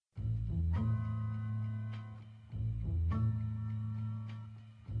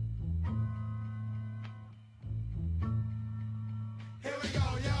Here we go,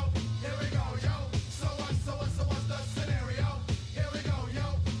 yo. Here we go, yo. So what's the scenario? Here we go, yo.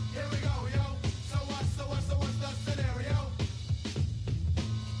 Here we go, yo. So what's the scenario?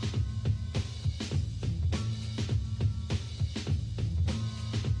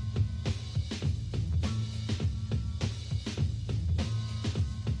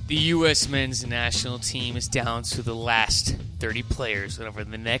 The U.S. men's national team is down to the last 30 players, and over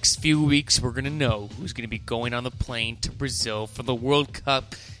the next few weeks, we're going to know who's going to be going on the plane to Brazil for the World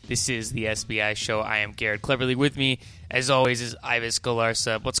Cup. This is the SBI Show. I am Garrett Cleverly. With me, as always, is Ivis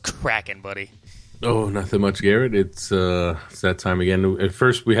Galarza. What's cracking, buddy? Oh, nothing much, Garrett. It's that time again. At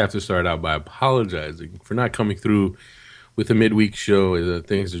first, we have to start out by apologizing for not coming through with a midweek show.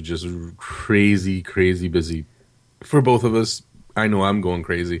 Things are just crazy, crazy busy for both of us. I know I'm going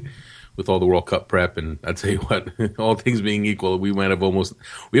crazy with all the World Cup prep, and I tell you what, all things being equal, we almost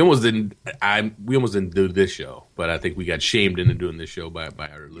didn't do this show, but I think we got shamed into doing this show by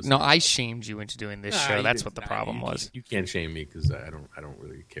our listeners. No, I shamed you into doing this show. That's what the problem was. You can't shame me because I don't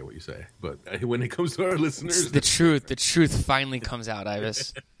really care what you say. But when it comes to our listeners, the truth finally comes out,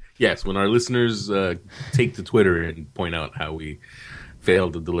 Ivis. Yes, when our listeners take to Twitter and point out how we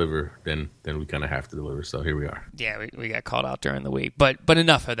failed to deliver, then we kind of have to deliver. So here we are. Yeah, we got called out during the week. But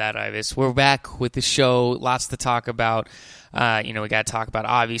enough of that, Ivis. We're back with the show. Lots to talk about. We got to talk about,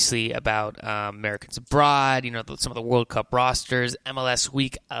 obviously, about Americans abroad, some of the World Cup rosters, MLS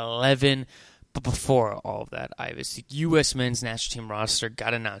Week 11. But before all of that, Ivis, the U.S. men's national team roster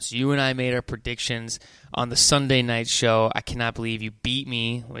got announced. You and I made our predictions on the Sunday night show. I cannot believe you beat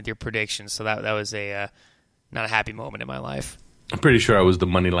me with your predictions. So that was not a happy moment in my life. I'm pretty sure I was the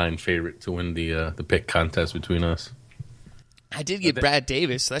money line favorite to win the pick contest between us. I did get Brad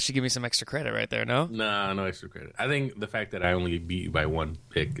Davis, so that should give me some extra credit right there, no? Nah, no extra credit. I think the fact that I only beat you by one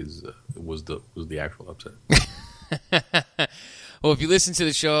pick was the actual upset. Well, if you listen to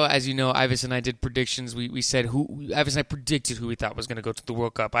the show, as you know, Ivis and I did predictions. We said Ivis and I predicted who we thought was going to go to the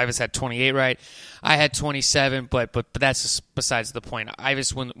World Cup. Ivis had 28 right. I had 27, but that's just besides the point.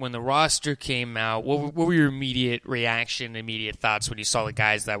 Ivis, when the roster came out, what were your immediate reaction, immediate thoughts when you saw the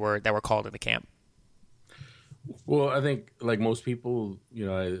guys that were called in the camp? Well, I think like most people,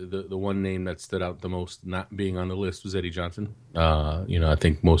 the one name that stood out the most not being on the list was Eddie Johnson. I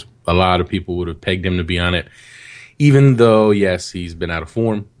think a lot of people would have pegged him to be on it. Even though, yes, he's been out of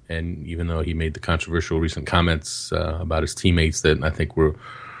form, and even though he made the controversial recent comments about his teammates that I think were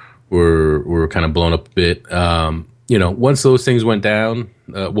kind of blown up a bit, once those things went down,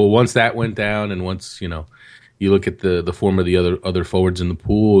 once that went down, and once you look at the form of the other forwards in the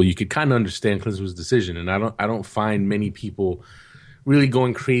pool, you could kind of understand Klinsmann's decision, and I don't find many people really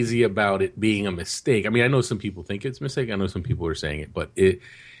going crazy about it being a mistake. I mean, I know some people think it's a mistake. I know some people are saying it, but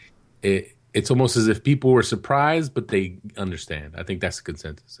it's almost as if people were surprised, but they understand. I think that's the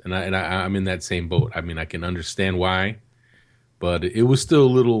consensus. And I'm in that same boat. I mean, I can understand why, but it was still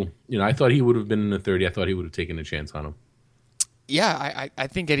a little, I thought he would have been in the 30. I thought he would have taken a chance on him. Yeah, I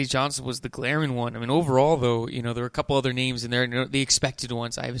think Eddie Johnson was the glaring one. I mean, overall, though, there were a couple other names in there. The expected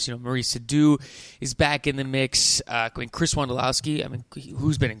ones, Maurice Sadu is back in the mix. Chris Wondolowski,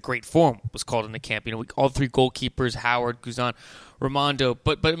 who's been in great form, was called in the camp. All three goalkeepers, Howard, Guzan, Ramondo.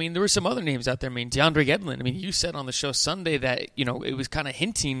 But there were some other names out there. DeAndre Yedlin. You said on the show Sunday that, it was kind of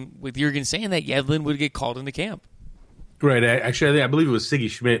hinting with Jurgen saying that Yedlin would get called in the camp. Right. Actually, I believe it was Siggy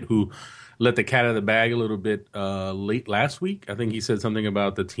Schmidt who let the cat out of the bag a little bit late last week. I think he said something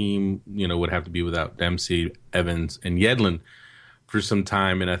about the team, would have to be without Dempsey, Evans, and Yedlin for some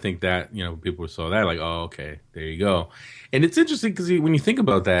time. And I think that, people saw that like, oh, okay, there you go. And it's interesting because when you think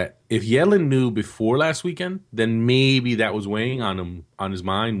about that, if Yedlin knew before last weekend, then maybe that was weighing on him, on his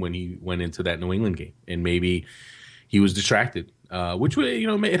mind when he went into that New England game. And maybe he was distracted, which,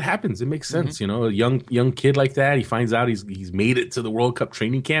 it happens. It makes sense. Mm-hmm. A young kid like that, he finds out he's made it to the World Cup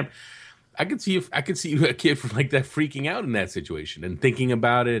training camp. I could see a kid from like that freaking out in that situation and thinking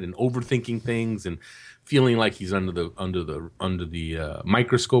about it and overthinking things and feeling like he's under the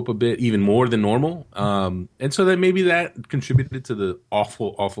microscope a bit, even more than normal. And so then maybe that contributed to the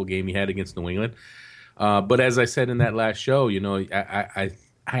awful game he had against New England. But as I said in that last show, I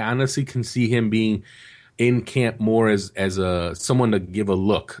honestly can see him being in camp more as someone to give a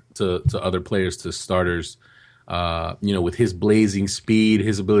look to other players, to starters. With his blazing speed,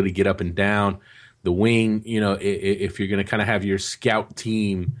 his ability to get up and down the wing, if you're going to kind of have your scout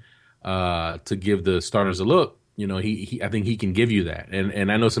team to give the starters a look, I think he can give you that. And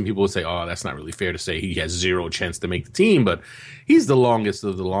I know some people will say, oh, that's not really fair to say he has zero chance to make the team, but he's the longest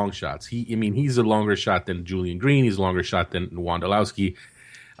of the long shots. He's a longer shot than Julian Green. He's a longer shot than Wondolowski.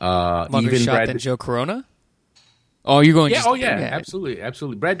 Longer shot than Joe Corona? Oh, you're going? Yeah. Just, Oh, yeah. Absolutely.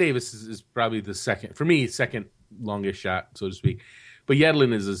 Absolutely. Brad Davis is probably the second for me, second longest shot, so to speak. But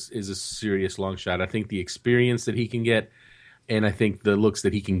Yedlin is a serious long shot. I think the experience that he can get, and I think the looks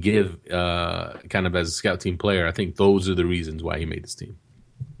that he can give, kind of as a scout team player, I think those are the reasons why he made this team.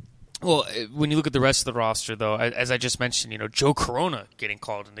 Well, when you look at the rest of the roster, though, as I just mentioned, Joe Corona getting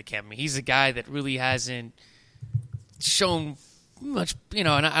called into camp. I mean, he's a guy that really hasn't shown much, and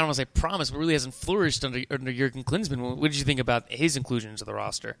I don't want to say promise, but really hasn't flourished under Jurgen Klinsmann. What did you think about his inclusion into the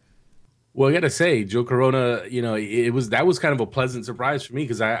roster? Well, I got to say, Joe Corona, that was kind of a pleasant surprise for me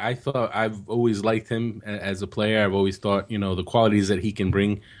because I thought I've always liked him as a player. I've always thought, the qualities that he can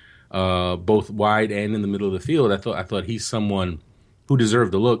bring, both wide and in the middle of the field. I thought he's someone who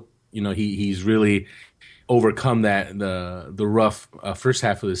deserved the look. He's really overcome the rough first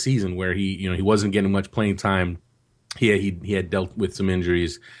half of the season where he wasn't getting much playing time. He had dealt with some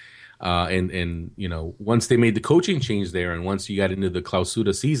injuries. And once they made the coaching change there, and once you got into the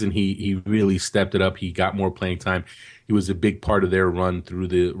Clausura season, he really stepped it up. He got more playing time. He was a big part of their run through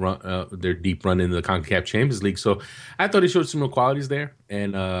their deep run into the CONCACAF Champions League. So I thought he showed some real qualities there.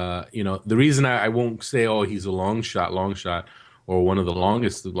 And the reason I won't say, he's a long shot, or one of the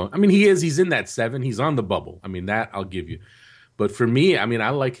longest. I mean, he is. He's in that 7. He's on the bubble. I mean, that I'll give you. But for me, I mean,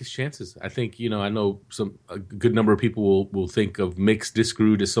 I like his chances. I think, I know a good number of people will think of Mix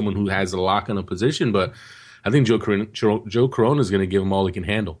Diskerud as someone who has a lock on a position, but I think Joe Corona is going to give him all he can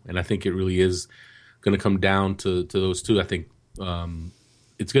handle. And I think it really is going to come down to those two. I think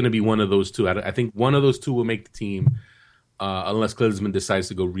it's going to be one of those two. I think one of those two will make the team unless Klinsmann decides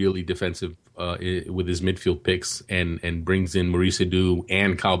to go really defensive with his midfield picks and brings in Maurice Edu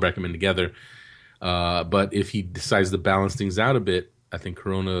and Kyle Beckerman together. But if he decides to balance things out a bit, I think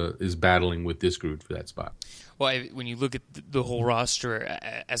Corona is battling with Diskerud for that spot. Well, when you look at the whole roster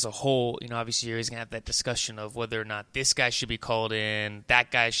as a whole, obviously you're always going to have that discussion of whether or not this guy should be called in, that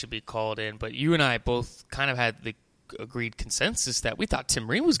guy should be called in. But you and I both kind of had the agreed consensus that we thought Tim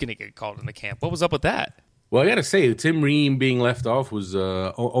Ream was going to get called in the camp. What was up with that? Well, I got to say, Tim Ream being left off was,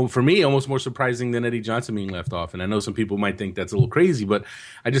 for me, almost more surprising than Eddie Johnson being left off. And I know some people might think that's a little crazy, but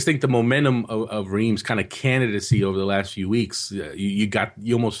I just think the momentum of Ream's kind of candidacy over the last few weeks, you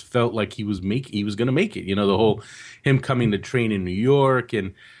almost felt like he was going to make it. The whole him coming to train in New York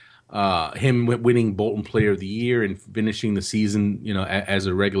and him winning Bolton Player of the Year and finishing the season, as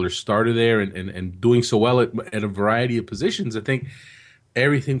a regular starter there and doing so well at a variety of positions. I think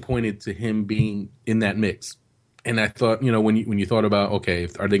everything pointed to him being in that mix. And I thought, when you thought about, okay,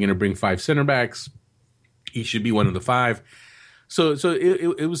 are they going to bring 5 center backs? He should be one of the 5. So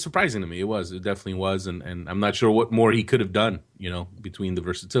it was surprising to me. It definitely was. And I'm not sure what more he could have done, between the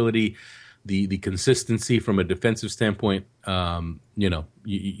versatility, the consistency from a defensive standpoint.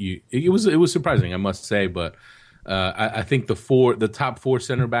 It was surprising, I must say. But I think the top 4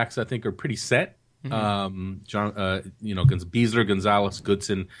 center backs, I think, are pretty set. Beasler, Gonzalez,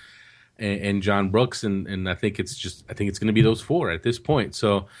 Goodson, and John Brooks, and I think it's going to be those 4 at this point.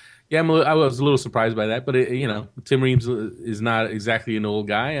 So, yeah, I was a little surprised by that, but Tim Reams is not exactly an old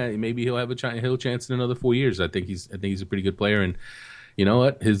guy. Maybe he'll have a chance in another 4 years. I think he's a pretty good player, and you know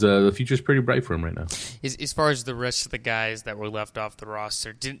what, his the future's pretty bright for him right now. As far as the rest of the guys that were left off the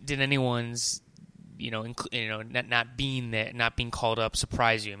roster, did anyone's not being called up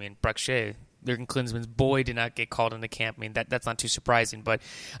surprise you? I mean, Breck Shea, Jurgen Klinsmann's boy, did not get called into camp. I mean, that's not too surprising. But,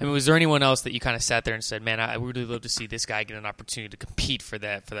 I mean, was there anyone else that you kind of sat there and said, man, I would really love to see this guy get an opportunity to compete for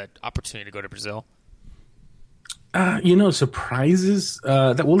that opportunity to go to Brazil? Surprises.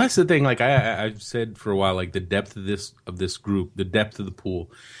 That's the thing. Like I've said for a while, like the depth of this group, the depth of the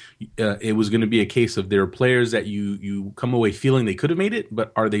pool, it was going to be a case of there are players that you come away feeling they could have made it,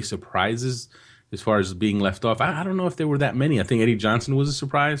 but are they surprises as far as being left off? I don't know if there were that many. I think Eddie Johnson was a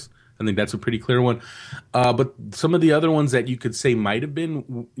surprise. I think that's a pretty clear one. But some of the other ones that you could say might have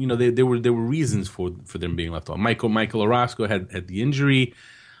been, there were reasons for them being left off. Michael Orozco had the injury.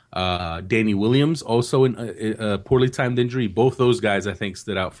 Danny Williams also in a poorly timed injury. Both those guys, I think,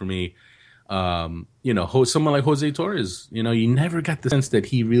 stood out for me. Someone like Jose Torres, you never got the sense that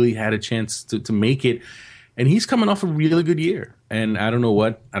he really had a chance to make it. And he's coming off a really good year. And I don't know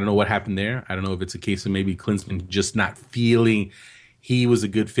what happened there. I don't know if it's a case of maybe Klinsmann just not feeling he was a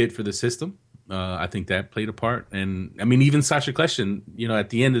good fit for the system. I think that played a part. And I mean, even Sasha Kljestan,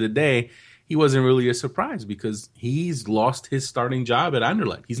 at the end of the day, he wasn't really a surprise because he's lost his starting job at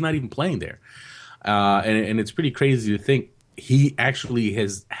Anderlecht. He's not even playing there. And it's pretty crazy to think he actually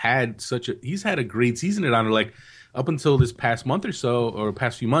has had he's had a great season at Anderlecht up until this past month or so, or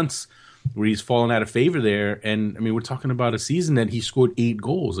past few months, where he's fallen out of favor there. And I mean, we're talking about a season that he scored 8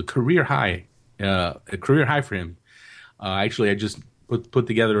 goals, a career high for him. Actually, I just put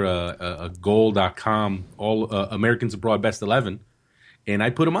together a goal.com all Americans Abroad Best 11, and I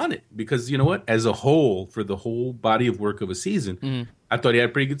put him on it because you know what? As a whole, for the whole body of work of a season, I thought he had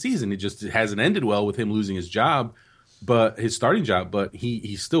a pretty good season. It just hasn't ended well with him losing his job, but his starting job. But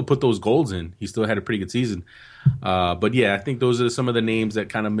he still put those goals in. He still had a pretty good season. But yeah, I think those are some of the names that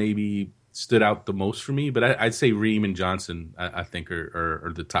kind of maybe stood out the most for me. But I'd say Ream and Johnson, I think,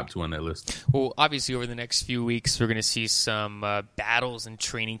 are the top two on that list. Well, obviously, over the next few weeks, we're going to see some battles in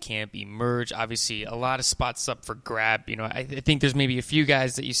training camp emerge. Obviously, a lot of spots up for grab. You know, I think there's maybe a few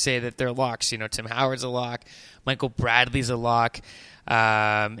guys that you say that they're locks. You know, Tim Howard's a lock, Michael Bradley's a lock,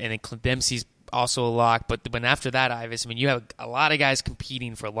 and then Clint Dempsey's also a lock. But when after that, Ivis, I mean, you have a lot of guys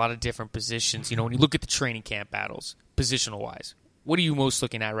competing for a lot of different positions. You know, when you look at the training camp battles, positional-wise, what are you most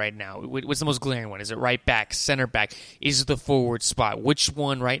looking at right now? What's the most glaring one? Is it right back, center back? Is it the forward spot? Which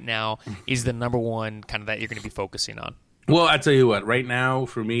one right now is the number one kind of that you're going to be focusing on? Well, I tell you what, right now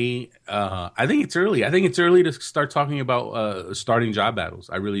for me, I think it's early. I think it's early to start talking about starting job battles.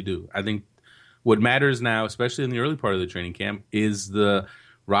 I really do. I think what matters now, especially in the early part of the training camp, is the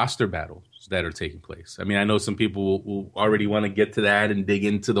roster battles that are taking place. I mean, I know some people will already want to get to that and dig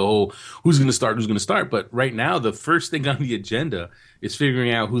into the whole who's going to start. But right now, the first thing on the agenda is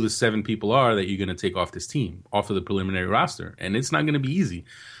figuring out who the 7 people are that you're going to take off this team, off of the preliminary roster. And it's not going to be easy.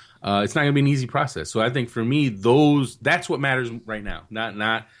 It's not going to be an easy process. So I think for me, that's what matters right now,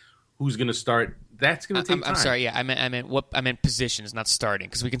 not who's going to start. That's going to take time. I'm sorry. Yeah, I meant positions, not starting,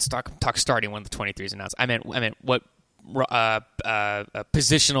 because we can talk starting when the 23 is announced. I meant what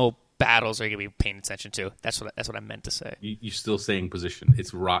positional battles are you going to be paying attention to? That's what I meant to say. You're still saying position.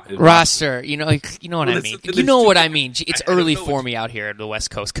 It's roster. You know what I mean. You know what I mean. It's early for me out here at the West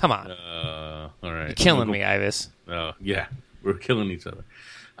Coast. Come on. All right. You're killing me, Ivis. Yeah, we're killing each other.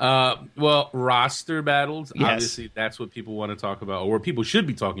 Well, roster battles. Yes. Obviously, that's what people want to talk about, or people should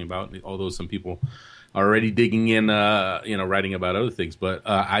be talking about. Although some people are already digging in, writing about other things. But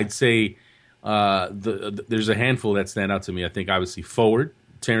I'd say there's a handful that stand out to me. I think obviously forward.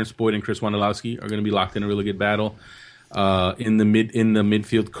 Terrence Boyd and Chris Wondolowski are going to be locked in a really good battle. In the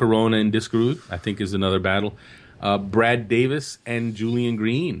midfield, Corona and Diskerud, I think, is another battle. Brad Davis and Julian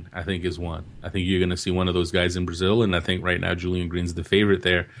Green, I think, is one. I think you're going to see one of those guys in Brazil, and I think right now Julian Green's the favorite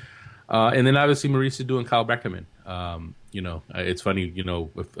there. And then obviously Maurice Edu and Kyle Beckerman. It's funny,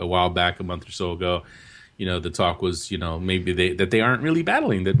 a while back, a month or so ago, the talk was, maybe that they aren't really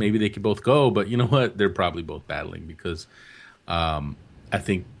battling, that maybe they could both go, but you know what? They're probably both battling because I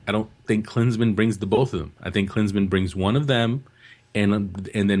don't think Klinsmann brings the both of them. I think Klinsmann brings one of them and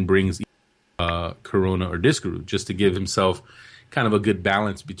then brings Corona or Diskerud just to give himself kind of a good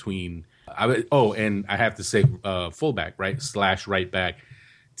balance between. And I have to say fullback, right / right back.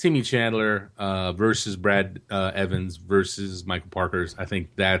 Timmy Chandler versus Brad Evans versus Michael Parkhurst. I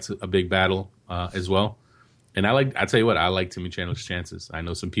think that's a big battle as well. And I tell you what, I like Timmy Chandler's chances. I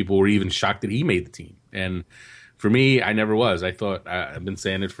know some people were even shocked that he made the team. And for me, I never was. I thought, I've been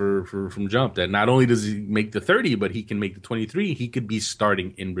saying it from jump, that not only does he make the 30, but he can make the 23. He could be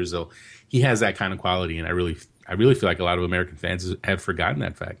starting in Brazil. He has that kind of quality, and I really feel like a lot of American fans have forgotten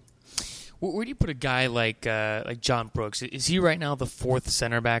that fact. Where do you put a guy like John Brooks? Is he right now the 4th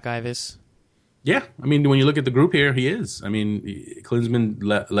center back, Ivis? Yeah. I mean, when you look at the group here, he is. I mean, Klinsmann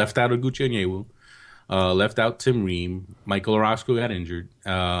left out Oguchi Onyewu. Left out Tim Ream. Michael Orozco got injured.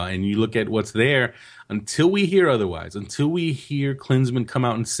 And you look at what's there, until we hear otherwise, until we hear Klinsmann come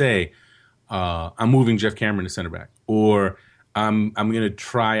out and say, I'm moving Jeff Cameron to center back, or I'm going to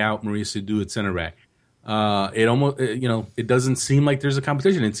try out Maurice Edu at center back. It almost, it doesn't seem like there's a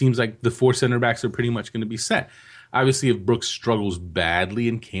competition. It seems like the 4 center backs are pretty much going to be set. Obviously, if Brooks struggles badly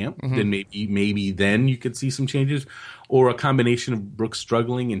in camp, then maybe then you could see some changes, or a combination of Brooks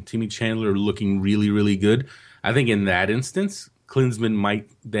struggling and Timmy Chandler looking really, really good. I think in that instance, Klinsmann might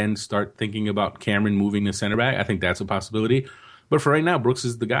then start thinking about Cameron moving to center back. I think that's a possibility. But for right now, Brooks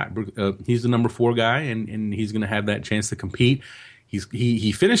is the guy. He's the number 4 guy, and he's going to have that chance to compete.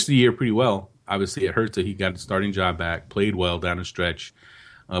 He finished the year pretty well. Obviously, it hurts that he got the starting job back, played well down the stretch.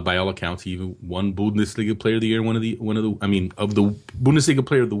 By all accounts, he even won Bundesliga Player of the Year, of the Bundesliga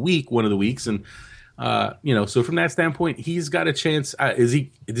Player of the Week, one of the weeks, and so from that standpoint, he's got a chance. Does he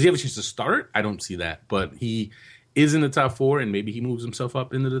have a chance to start? I don't see that, but he is in the top 4, and maybe he moves himself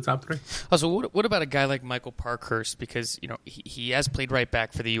up into the top 3. Also, what about a guy like Michael Parkhurst? Because he has played right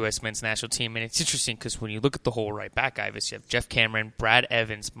back for the U.S. men's national team, and it's interesting because when you look at the whole right back, Ivis, you have Jeff Cameron, Brad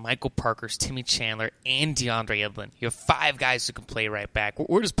Evans, Michael Parkhurst, Timmy Chandler, and DeAndre Edlin. You have 5 guys who can play right back.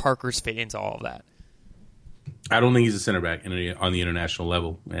 Where does Parkhurst fit into all of that? I don't think he's a center back on the international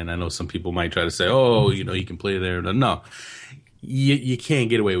level. And I know some people might try to say, oh, he can play there. No, you can't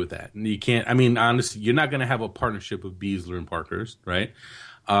get away with that. You can't. I mean, honestly, you're not going to have a partnership of Beasler and Parkhurst, right?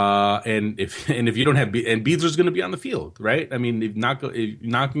 And if you don't have and Beasler's going to be on the field, right? I mean, if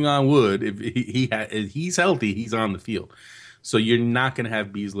knocking on wood, if he's healthy, he's on the field. So you're not going to have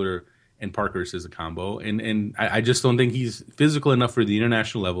Beasler and Parkhurst as a combo. And I just don't think he's physical enough for the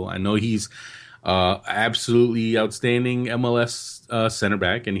international level. I know he's absolutely outstanding MLS center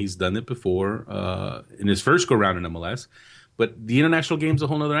back, and he's done it before in his first go round in MLS. But the international game's a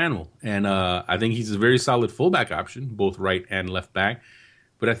whole other animal, and I think he's a very solid fullback option, both right and left back.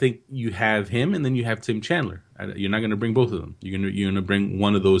 But I think you have him, and then you have Tim Chandler. You're not going to bring both of them. You're going to bring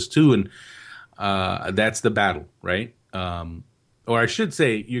one of those two, and that's the battle, right? Or I should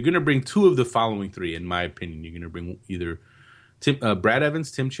say, you're going to bring two of the following three, in my opinion. You're going to bring either Brad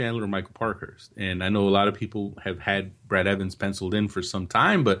Evans, Tim Chandler, or Michael Parkhurst. And I know a lot of people have had Brad Evans penciled in for some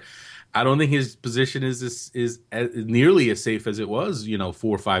time, but I don't think his position is nearly as safe as it was, 4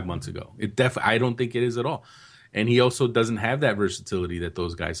 or 5 months ago. I don't think it is at all. And he also doesn't have that versatility that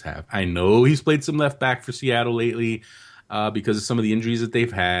those guys have. I know he's played some left back for Seattle lately because of some of the injuries that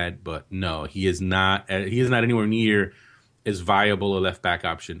they've had, but no, he is not anywhere near as viable a left back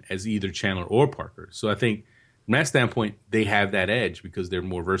option as either Chandler or Parker. So I think from that standpoint, they have that edge because they're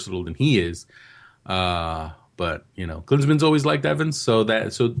more versatile than he is. But Klinsman's always liked Evans, so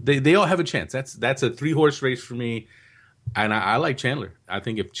they all have a chance. That's a 3-horse race for me. And I like Chandler. I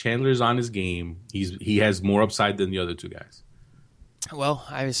think if Chandler's on his game, he has more upside than the other two guys. Well,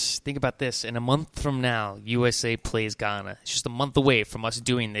 I was thinking about this. In a month from now, USA plays Ghana. It's just a month away from us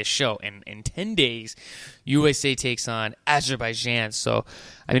doing this show. And in 10 days, USA takes on Azerbaijan. So,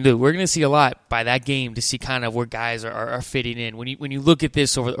 I mean, we're going to see a lot by that game to see kind of where guys are fitting in. When you look at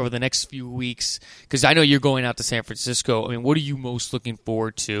this over the next few weeks, because I know you're going out to San Francisco, I mean, what are you most looking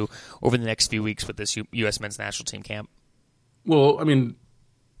forward to over the next few weeks with this U.S. men's national team camp? Well, I mean,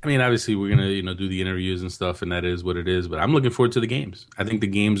 obviously we're gonna do the interviews and stuff, and that is what it is. But I'm looking forward to the games. I think the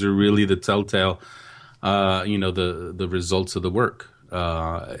games are really the telltale, the results of the work,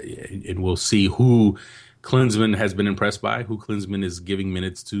 and we'll see who Klinsman has been impressed by, who Klinsman is giving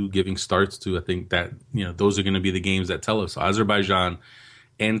minutes to, giving starts to. I think that those are going to be the games that tell us Azerbaijan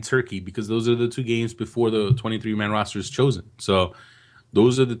and Turkey, because those are the two games before the 23-man roster is chosen. So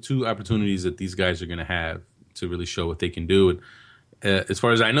those are the two opportunities that these guys are going to have to really show what they can do. And as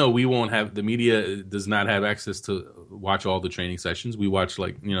far as I know, we won't have, the media does not have access to watch all the training sessions. We watch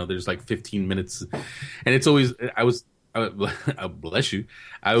there's 15 minutes, and it's always, bless you.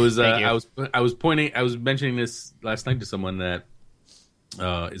 I was mentioning this last night to someone that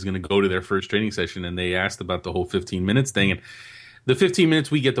is going to go to their first training session, and they asked about the whole 15 minutes thing. And the 15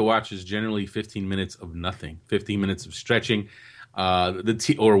 minutes we get to watch is generally 15 minutes of nothing, 15 minutes of stretching.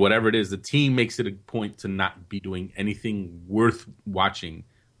 Or whatever it is, the team makes it a point to not be doing anything worth watching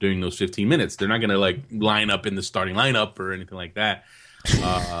during those 15 minutes. They're not going to line up in the starting lineup or anything like that.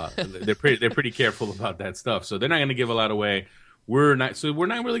 They're pretty careful about that stuff, so they're not going to give a lot away. We're not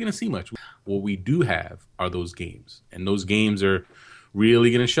really going to see much. What we do have are those games, and those games are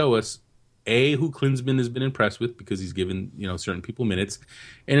really going to show us who Klinsman has been impressed with, because he's given certain people minutes,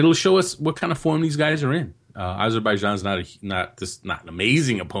 and it'll show us what kind of form these guys are in. Azerbaijan's not an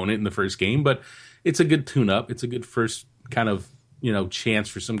amazing opponent in the first game, but it's a good tune-up. It's a good first kind of chance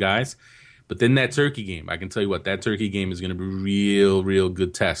for some guys. But then that Turkey game, I can tell you what, that Turkey game is going to be real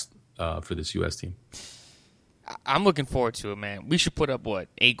good test for this U.S. team. I'm looking forward to it, man. We should put up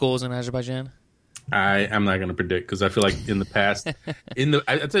 8 goals in Azerbaijan? I'm not going to predict, because I feel like in the past,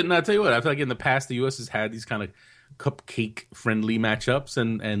 I'll tell you what, I feel like in the past the U.S. has had these kind of cupcake friendly matchups,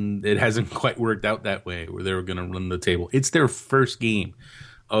 and it hasn't quite worked out that way where they were going to run the table. It's their first game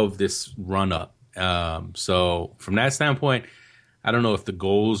of this run up, so from that standpoint, I don't know if the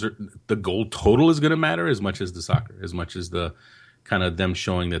goal total is going to matter as much as the soccer, as much as the kind of them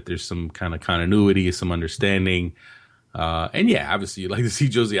showing that there's some kind of continuity, some understanding, and yeah, obviously you'd like to see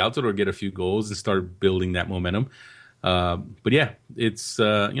Josie Altidore get a few goals and start building that momentum. But yeah, it's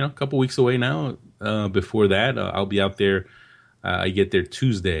a couple weeks away now. Before that, I'll be out there. I get there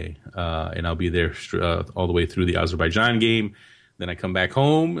Tuesday, and I'll be there all the way through the Azerbaijan game. Then I come back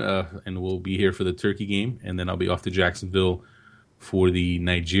home, and we'll be here for the Turkey game, and then I'll be off to Jacksonville for the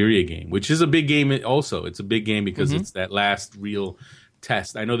Nigeria game, which is a big game. Also, it's a big game because it's that last real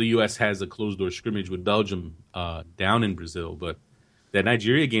test. I know the U.S. has a closed door scrimmage with Belgium down in Brazil, but that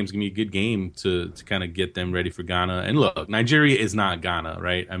Nigeria game is going to be a good game to kind of get them ready for Ghana. And look, Nigeria is not Ghana,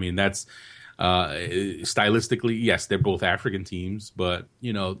 right? I mean, that's Stylistically, yes, they're both African teams, but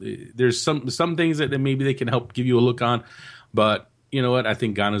there's some things that maybe they can help give you a look on. But you know what? I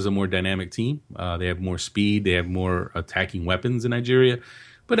think Ghana's a more dynamic team. They have more speed. They have more attacking weapons than Nigeria.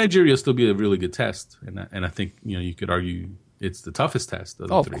 But Nigeria will still be a really good test. And I think, you could argue it's the toughest test of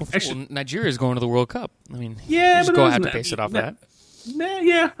the three. Well, Nigeria is going to the World Cup. I mean, yeah, you just have to base it off that.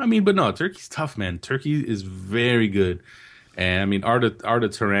 Yeah. I mean, but no, Turkey's tough, man. Turkey is very good. And I mean, Arda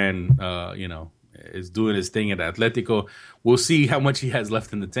Turan, is doing his thing at Atletico. We'll see how much he has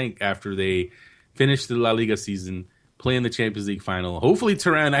left in the tank after they finish the La Liga season, play in the Champions League final. Hopefully,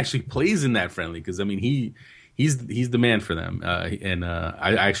 Turan actually plays in that friendly because I mean he's the man for them.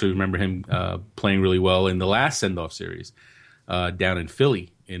 I actually remember him playing really well in the last send-off series down in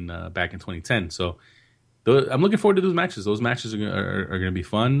Philly back in 2010. So I'm looking forward to those matches. Those matches are going to be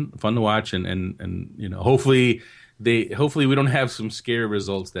fun to watch, and hopefully we don't have some scary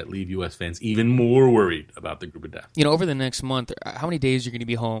results that leave U.S. fans even more worried about the group of death. Over the next month, how many days are you going to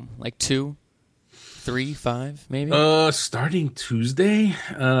be home? Like 2, 3, 5, maybe? Starting Tuesday,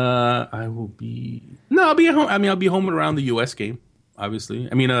 I'll be at home. I mean, I'll be home around the U.S. game, obviously.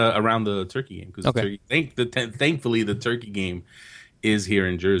 I mean, around the Turkey game because thankfully the Turkey game is here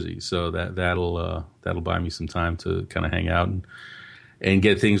in Jersey, so that'll buy me some time to kind of hang out and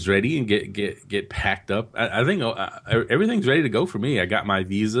get things ready and get packed up. I think everything's ready to go for me. I got my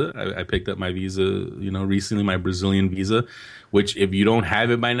visa. I picked up my visa, recently, my Brazilian visa, which if you don't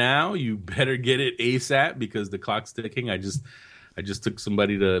have it by now, you better get it ASAP because the clock's ticking. I just took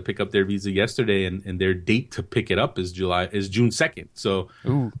somebody to pick up their visa yesterday, and their date to pick it up is June 2nd. So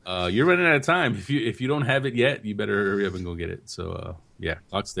you're running out of time. If you don't have it yet, you better hurry up and go get it. So yeah,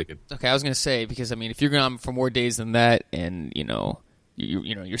 clock's ticking. Okay, I was gonna say because I mean, if you're gone for more days than that, and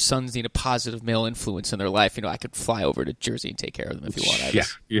your sons need a positive male influence in their life. I could fly over to Jersey and take care of them if you want. Yeah,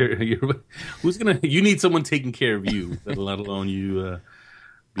 you need someone taking care of you, let alone you.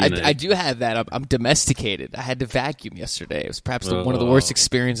 I do have that. I'm domesticated. I had to vacuum yesterday. It was perhaps one of the worst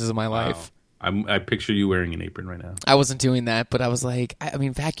experiences of my life. I picture you wearing an apron right now. I wasn't doing that, but I was like, I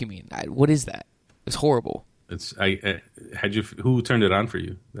mean, vacuuming. What is that? It's horrible. Who turned it on for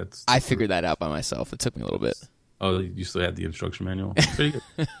you? I figured that out by myself. It took me a little bit. Oh, you still had the instruction manual. Pretty good.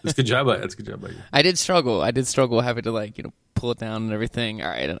 That's a good job. That's a good job by you. I did struggle having to pull it down and everything. All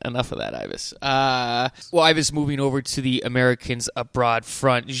right, enough of that, Ivis. Ivis, moving over to the Americans abroad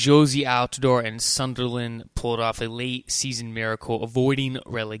front. Josie Altidore and Sunderland pulled off a late season miracle, avoiding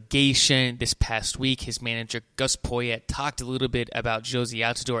relegation this past week. His manager Gus Poyet talked a little bit about Josie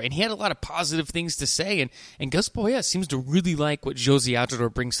Altidore, and he had a lot of positive things to say. And Gus Poyet seems to really like what Josie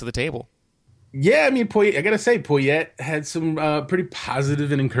Altidore brings to the table. Yeah, I mean, I gotta say, Poyet had some pretty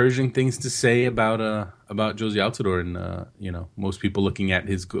positive and encouraging things to say about Josie Altidore, and most people looking at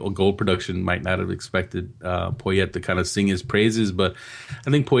his goal production might not have expected Poyet to kind of sing his praises, but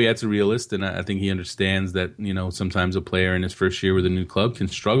I think Poyet's a realist, and I think he understands that sometimes a player in his first year with a new club can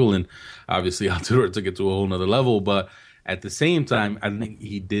struggle, and obviously Altidore took it to a whole nother level, but at the same time, I think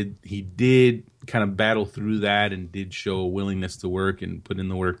he did kind of battle through that and did show a willingness to work and put in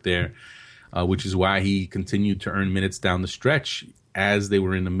the work there. Which is why he continued to earn minutes down the stretch as they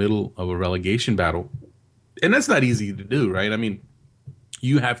were in the middle of a relegation battle. And that's not easy to do, right? I mean,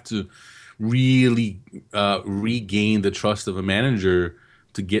 you have to really regain the trust of a manager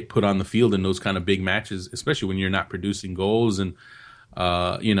to get put on the field in those kind of big matches, especially when you're not producing goals. And,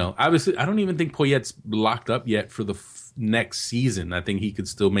 obviously, I don't even think Poyet's locked up yet for the next season. I think he could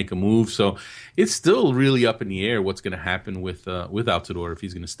still make a move. So it's still really up in the air what's going to happen with Altidore, if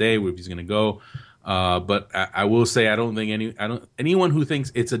he's going to stay or if he's going to go. But I will say I don't think anyone who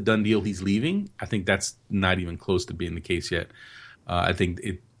thinks it's a done deal he's leaving, I think that's not even close to being the case yet. I think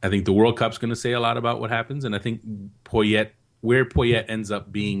the World Cup's going to say a lot about what happens, and I think where Poyet ends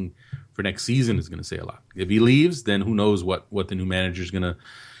up being for next season is going to say a lot. If he leaves, then who knows what the new manager is going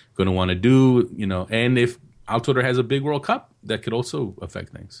to want to do, and if Altidore has a big World Cup, that could also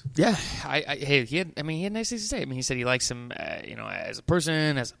affect things. Yeah, he had nice things to say. I mean, he said he likes him, as a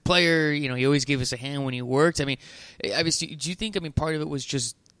person, as a player. He always gave us a hand when he worked. I mean, obviously, do you think? I mean, part of it was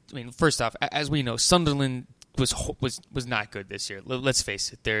just. I mean, first off, as we know, Sunderland was not good this year. Let's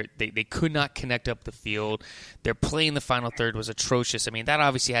face it, they could not connect up the field. Their play in the final third was atrocious. I mean, that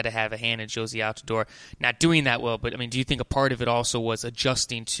obviously had to have a hand in Josie Altidore not doing that well. But I mean, do you think a part of it also was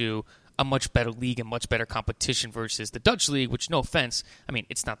adjusting to a much better league and much better competition versus the Dutch league, which, no offense, I mean,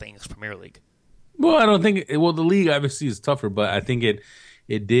 it's not the English Premier League. Well, I don't think. Well, the league obviously is tougher, but I think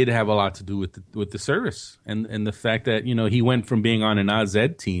it did have a lot to do with the service and the fact that he went from being on an AZ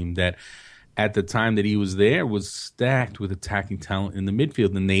team that at the time that he was there was stacked with attacking talent in the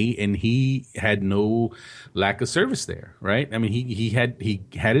midfield, and he had no lack of service there, right? I mean, he had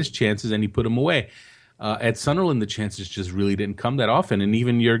his chances and he put them away. At Sunderland, the chances just really didn't come that often, and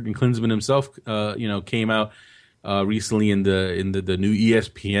even Jurgen Klinsmann himself, came out recently in the new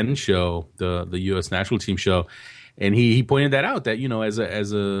ESPN show, the U.S. national team show, and he pointed that out, that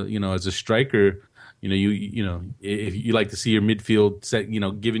as a striker, if you like to see your midfield set,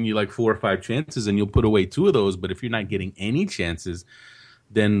 giving you like 4 or 5 chances, and you'll put away 2 of those, but if you're not getting any chances,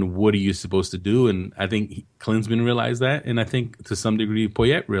 then what are you supposed to do? And I think Klinsmann realized that, and I think to some degree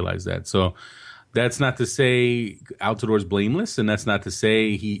Poyet realized that. So that's not to say Altidor's blameless, and that's not to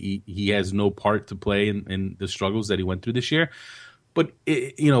say he has no part to play in the struggles that he went through this year. But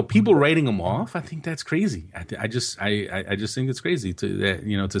people writing him off, I think that's crazy. I just think it's crazy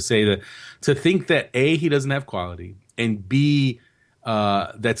to say that, to think that A, he doesn't have quality, and B,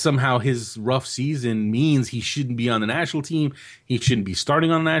 that somehow his rough season means he shouldn't be on the national team. He shouldn't be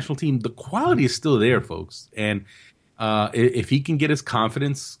starting on the national team. The quality is still there, folks, and if he can get his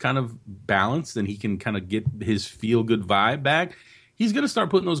confidence kind of balanced and he can kind of get his feel-good vibe back, he's going to start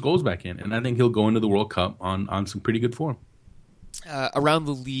putting those goals back in. And I think he'll go into the World Cup on some pretty good form. Around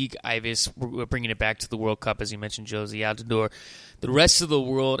the league, Ivis, we're bringing it back to the World Cup, as you mentioned, Josie Altidore. The rest of the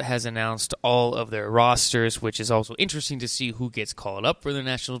world has announced all of their rosters, which is also interesting to see who gets called up for the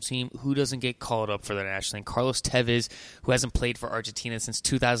national team, who doesn't get called up for the national team. Carlos Tevez, who hasn't played for Argentina since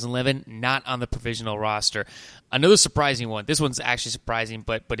 2011, not on the provisional roster. Another surprising one. This one's actually surprising,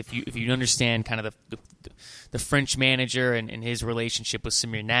 but if you understand kind of the French manager and his relationship with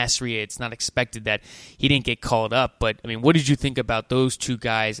Samir Nasri, it's not expected that he didn't get called up. But I mean, what did you think about those 2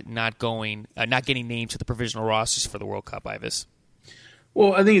 guys not getting named to the provisional rosters for the World Cup, Ivis?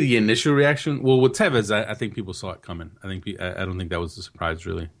 Well, I think the initial reaction, with Tevez, I think people saw it coming. I don't think that was a surprise,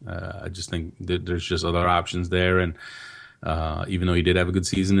 really. I just think that there's just other options there, and even though he did have a good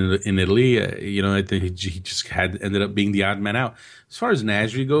season in Italy, I think he just ended up being the odd man out. As far as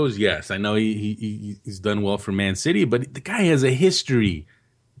Nasri goes, yes, I know he's done well for Man City, but the guy has a history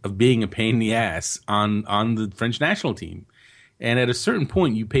of being a pain in the ass on the French national team, and at a certain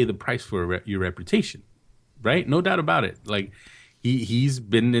point, you pay the price for your reputation, right? No doubt about it. Like, He's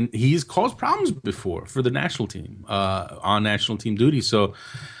caused problems before for the national team on national team duty. So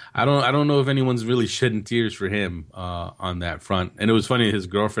I don't know if anyone's really shedding tears for him on that front. And it was funny, his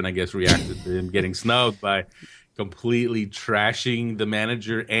girlfriend, I guess, reacted to him getting snubbed by completely trashing the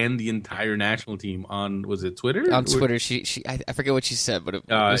manager and the entire national team on, was it Twitter? On Twitter, I forget what she said, but it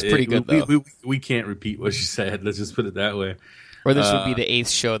was pretty good though. We can't repeat what she said. Let's just put it that way. Or this would be the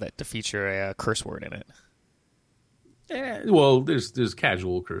 8th show to feature a curse word in it. Well, there's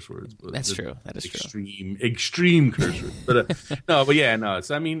casual curse words. But that's true. That is extreme curse words. But It's,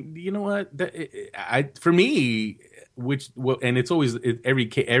 I mean, you know what? For me, and it's always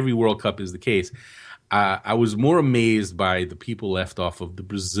every World Cup is the case. I was more amazed by the people left off of the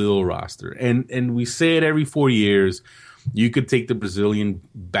Brazil roster, and we say it every 4 years. You could take the Brazilian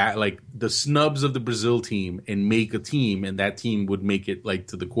like the snubs of the Brazil team, and make a team, and that team would make it like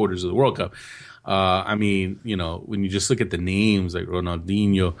to the quarters of the World Cup. I mean, when you just look at the names like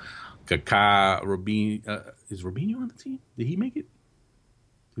Ronaldinho, Kaká, Robinho, is Robinho on the team? Did he make it?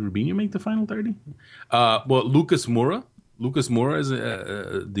 Did Robinho make the final 30? Well, Lucas Moura. Lucas Moura is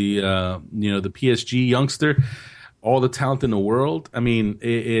the PSG youngster, all the talent in the world. I mean,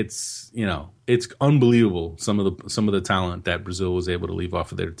 it's unbelievable some of the talent that Brazil was able to leave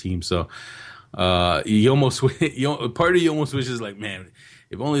off of their team. So part of you almost wishes like, man,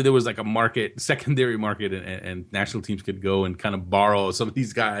 if only there was like a secondary market, and national teams could go and kind of borrow some of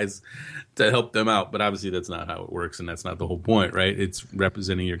these guys to help them out. But obviously that's not how it works, and that's not the whole point, right? It's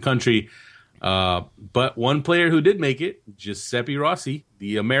representing your country. But one player who did make it, Giuseppe Rossi,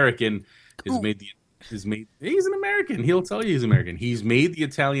 the American, he's an American. He'll tell you he's American. He's made the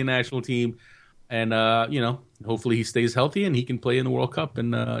Italian national team, and hopefully he stays healthy and he can play in the World Cup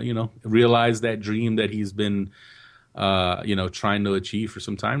and realize that dream that he's been trying to achieve for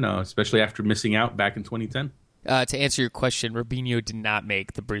some time now, especially after missing out back in 2010. To answer your question, Robinho did not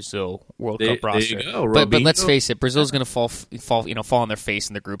make the Brazil World Cup roster. There you go, but let's face it, Brazil's going to fall on their face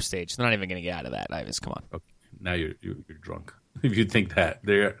in the group stage. They're not even going to get out of that, Ivis. Come on. Okay. Now you're drunk. If you think that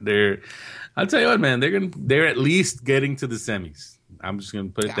they're, I'll tell you what, man, they're at least getting to the semis. I'm just going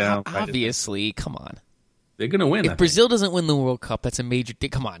to put it down. Obviously, come on. They're going to win. If Brazil doesn't win the World Cup, that's a major.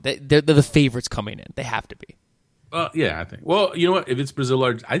 Come on, they're the favorites coming in. They have to be. Yeah, I think. Well, you know what? If it's Brazil,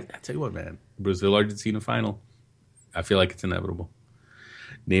 I tell you what, man, Brazil Argentina final. I feel like it's inevitable.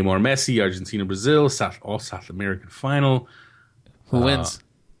 Neymar, Messi, Argentina, Brazil, all South American final. Who wins?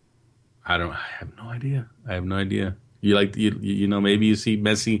 I have no idea. I have no idea. You know, maybe you see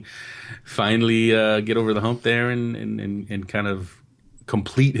Messi finally get over the hump there and kind of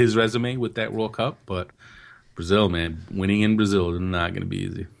complete his resume with that World Cup. But Brazil, man, winning in Brazil is not going to be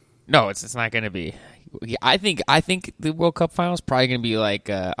easy. No, it's not going to be. I think the World Cup final is probably going to be like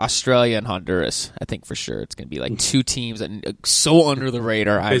Australia and Honduras. I think for sure it's going to be like two teams that so under the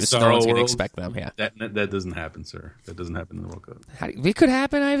radar. I just no one's going to expect them. Yeah, that doesn't happen, sir. That doesn't happen in the World Cup. It could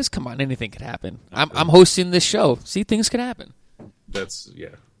happen, Ivis. Come on, anything could happen. I'm hosting this show. See, things could happen. That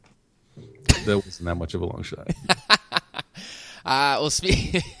wasn't that much of a long shot. Well,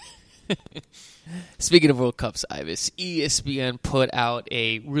 speaking of World Cups, Ivis, ESPN put out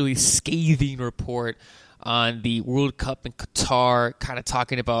a really scathing report on the World Cup in Qatar, kind of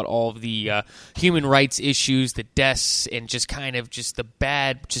talking about all of the human rights issues, the deaths, and just the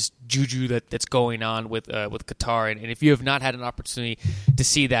bad juju that's going on with Qatar. And if you have not had an opportunity to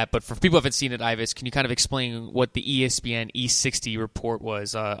see that, but for people who haven't seen it, Ivis, can you kind of explain what the ESPN E60 report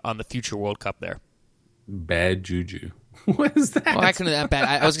was on the future World Cup there? Bad juju. What is that? Well, I couldn't that bad.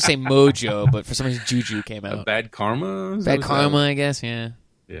 I was gonna say mojo, but for some reason juju came out. Bad karma. Bad karma, I guess. Yeah.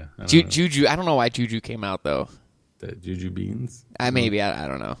 Yeah. Juju. I don't know why juju came out though. That juju beans. Maybe I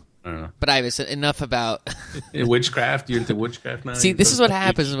don't know. I don't know. But Ivis, enough about witchcraft. You're into witchcraft now. See, this is what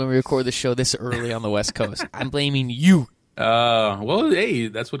happens when we record the show this early on the West Coast. I'm blaming you. Well, hey,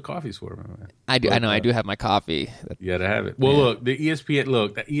 that's what coffee's for, man. I do. I know. I do have my coffee. You gotta have it. Well, look, the ESPN.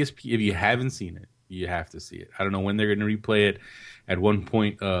 Look, that ESPN. If you haven't seen it, you have to see it. I don't know when they're going to replay it. At one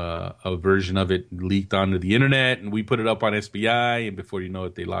point, a version of it leaked onto the internet, and we put it up on SBI, and before you know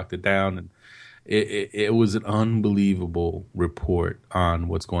it, they locked it down. And it was an unbelievable report on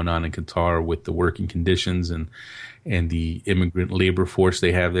what's going on in Qatar with the working conditions and the immigrant labor force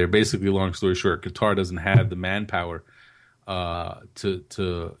they have there. Basically, long story short, Qatar doesn't have the manpower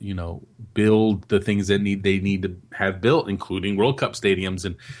to build the things that they need to have built, including World Cup stadiums.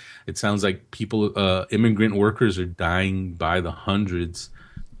 And it sounds like immigrant workers are dying by the hundreds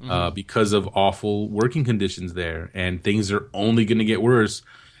because of awful working conditions there, and things are only going to get worse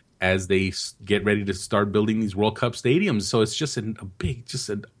as they get ready to start building these World Cup stadiums. So it's just an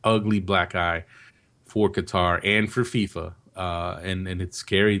ugly black eye for Qatar and for FIFA, and it's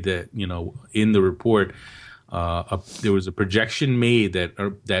scary that in the report. There was a projection made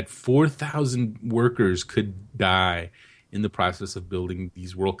that 4,000 workers could die in the process of building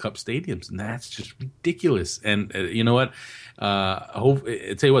these World Cup stadiums, and that's just ridiculous. And you know what?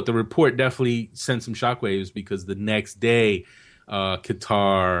 I tell you what, the report definitely sent some shockwaves because the next day,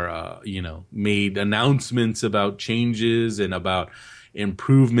 Qatar, made announcements about changes and about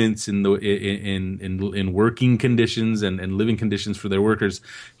improvements in working conditions and living conditions for their workers.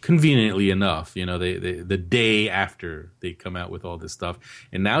 Conveniently enough, they the day after they come out with all this stuff,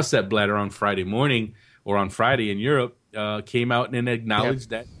 and now Sepp Blatter on Friday morning or on Friday in Europe came out and acknowledged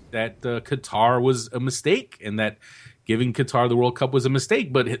that Qatar was a mistake and that giving Qatar the World Cup was a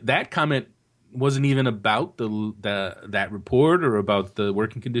mistake. But that comment wasn't even about that report or about the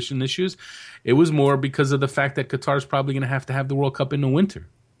working condition issues. It was more because of the fact that Qatar is probably going to have the World Cup in the winter,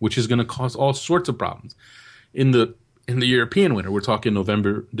 which is going to cause all sorts of problems. In the European winter, we're talking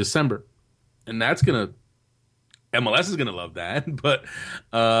November, December, and that's going to MLS is going to love that, but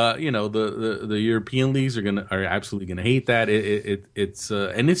the European leagues are absolutely going to hate that.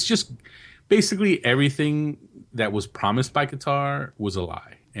 It's just basically everything that was promised by Qatar was a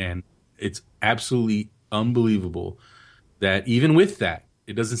lie, and it's absolutely unbelievable that even with that,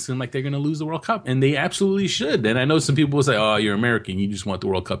 it doesn't seem like they're going to lose the World Cup, and they absolutely should. And I know some people will say, "Oh, you're American, you just want the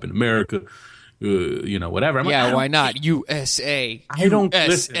World Cup in America." Whatever. Why not? USA. I don't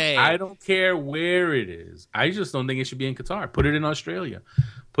listen. I don't care where it is. I just don't think it should be in Qatar. Put it in Australia.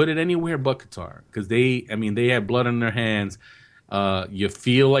 Put it anywhere but Qatar, because they have blood on their hands. You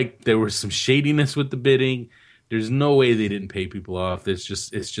feel like there was some shadiness with the bidding. There's no way they didn't pay people off. It's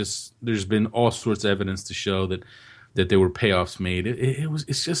just there's been all sorts of evidence to show that there were payoffs made.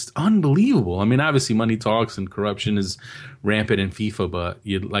 It's just unbelievable. I mean, obviously money talks and corruption is rampant in FIFA, but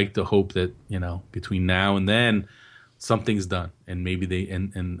you'd like to hope that, between now and then something's done, and maybe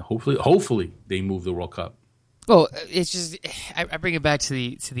and hopefully they move the World Cup. Well, it's just I bring it back to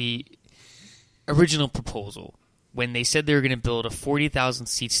the original proposal when they said they were going to build a 40,000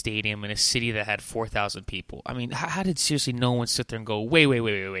 seat stadium in a city that had 4,000 people. I mean, how did seriously no one sit there and go, wait,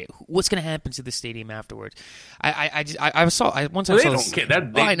 what's going to happen to the stadium afterwards? I saw once I saw. They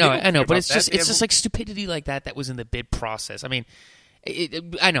don't care. I know, but it's just like stupidity like that was in the bid process. I mean,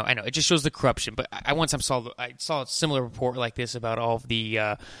 I know, it just shows the corruption. But I saw a similar report like this about all of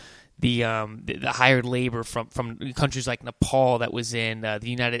the the hired labor from countries like Nepal that was in the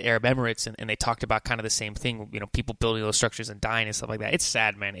United Arab Emirates, and they talked about kind of the same thing. You know, people building those structures and dying and stuff like that. It's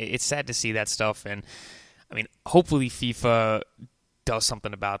sad, man. It's sad to see that stuff. And I mean, hopefully FIFA does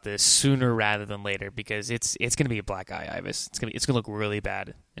something about this sooner rather than later, because it's going to be a black eye, Ivis. It's going to look really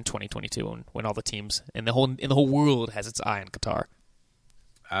bad in 2022 when all the teams and the whole world has its eye on Qatar.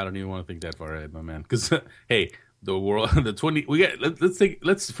 I don't even want to think that far ahead, my man. Because hey, the world,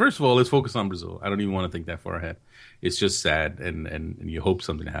 let's first of all, let's focus on Brazil. I don't even want to think that far ahead. It's just sad, and you hope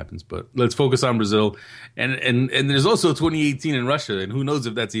something happens. But let's focus on Brazil, and there's also 2018 in Russia, and who knows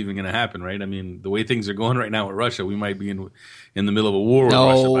if that's even going to happen, right? I mean, the way things are going right now with Russia, we might be in the middle of a war with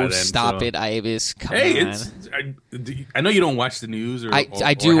Russia by then. No, stop it, Ivis. Come on. I know you don't watch the news,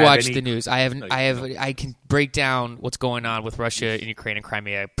 I do watch the news. I can break down what's going on with Russia and Ukraine and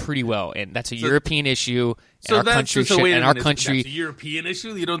Crimea pretty well, and that's a European issue. So and our country that's a European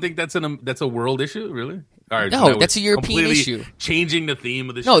issue. You don't think that's a world issue, really? All right, no, that's a European issue. Changing the theme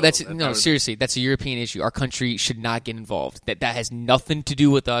of the show. Seriously, that's a European issue. Our country should not get involved. That has nothing to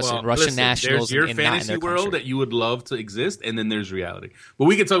do with us and Russian nationals. There's your and fantasy world that you would love to exist, and then there's reality. But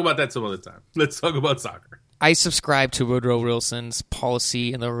we can talk about that some other time. Let's talk about soccer. I subscribe to Woodrow Wilson's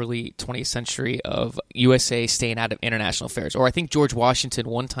policy in the early 20th century of USA staying out of international affairs. Or I think George Washington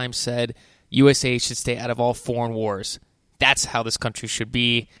one time said USA should stay out of all foreign wars. That's how this country should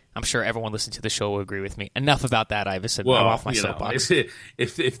be. I'm sure everyone listening to the show will agree with me. Enough about that, Ivis. I'm off my soapbox.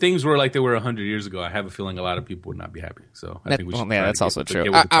 If things were like they were 100 years ago, I have a feeling a lot of people would not be happy. So I think we should. That's also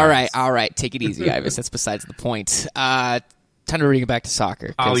true. All right. Take it easy, Ivis. That's besides the point. Time to bring it back to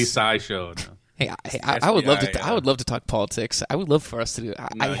soccer. SBI Show. No. Hey, I would love to. I would love to talk politics. I would love for us to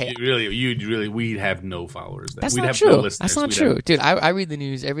do. We'd have no followers. That's not true. That's not true, dude. I read the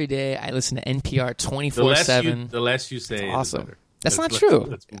news every day. I listen to NPR 24/7. The less you say, awesome. the better. That's not true.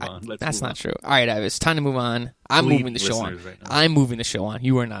 Let's move on. That's not true. All right, Ivis, time to move on. I'm moving the show on. Right now. I'm moving the show on.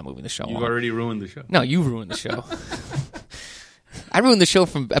 You are not moving the show on. You've already ruined the show. No, you ruined the show. I ruined the show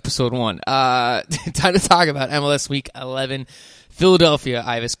from episode 1. Time to talk about MLS Week 11. Philadelphia,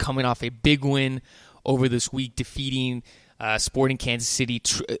 Ivis, coming off a big win over this week, defeating Sporting Kansas City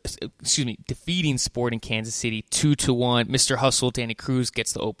 2-1. Mr. Hustle, Danny Cruz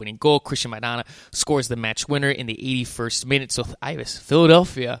gets the opening goal. Christian Maidana scores the match winner in the 81st minute. So, Ivis,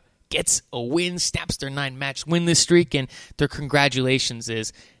 Philadelphia gets a win, snaps their 9-match winless streak, and their congratulations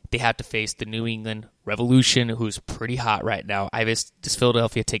is they have to face the New England Revolution, who's pretty hot right now. Ivis, does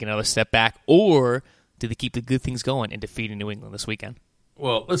Philadelphia take another step back, or do they keep the good things going and defeat New England this weekend?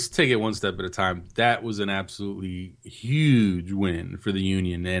 Well, let's take it one step at a time. That was an absolutely huge win for the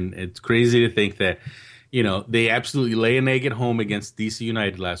Union, and it's crazy to think that, they absolutely lay an egg at home against DC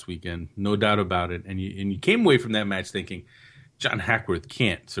United last weekend, no doubt about it. And you came away from that match thinking, John Hackworth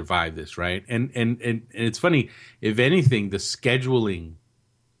can't survive this, right? And it's funny, if anything, the scheduling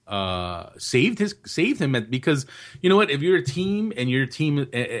saved him because you know what, if you're a team and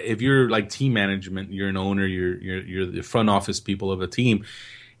if you're like team management, you're an owner, you're the front office people of a team,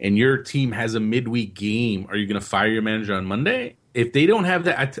 and your team has a midweek game, are you going to fire your manager on Monday? If they don't have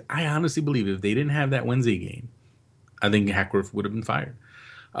that, I honestly believe if they didn't have that Wednesday game, I think Hackworth would have been fired,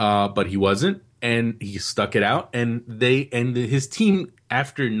 but he wasn't, and he stuck it out, and his team,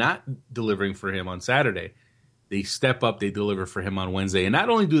 after not delivering for him on Saturday, they step up, they deliver for him on Wednesday. And not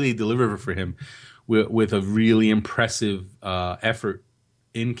only do they deliver for him with a really impressive effort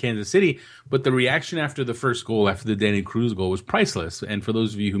in Kansas City, but the reaction after the first goal, after the Danny Cruz goal, was priceless. And for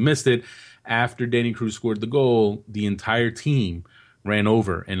those of you who missed it, after Danny Cruz scored the goal, the entire team ran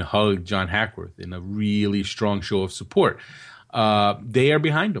over and hugged John Hackworth in a really strong show of support. They are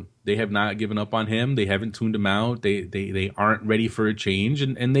behind him. They have not given up on him. They haven't tuned him out. They aren't ready for a change,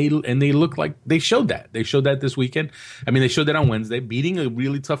 and they look like they showed that. They showed that this weekend. I mean, they showed that on Wednesday, beating a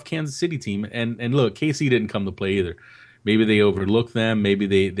really tough Kansas City team. And look, KC didn't come to play either. Maybe they overlooked them. Maybe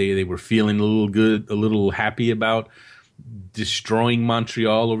they were feeling a little happy about destroying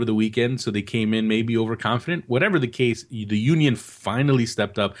Montreal over the weekend, so they came in maybe overconfident. Whatever the case, the Union finally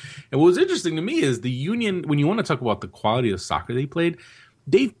stepped up. And what was interesting to me is the Union, when you want to talk about the quality of soccer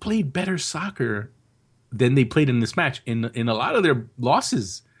they've played better soccer than they played in this match. In a lot of their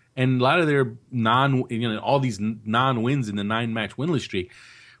losses and a lot of their all these non-wins in the 9-match winless streak.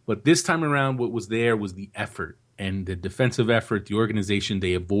 But this time around, what was there was the effort and the defensive effort, the organization.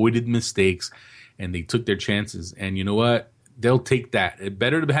 They avoided mistakes and they took their chances. And you know what? They'll take that. It's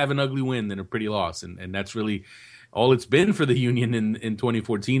better to have an ugly win than a pretty loss. And that's really all it's been for the Union in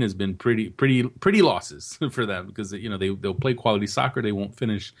 2014 has been pretty losses for them, because they'll play quality soccer, they won't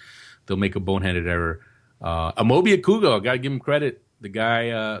finish, they'll make a boneheaded error. Amobi Akugo, I gotta give him credit. The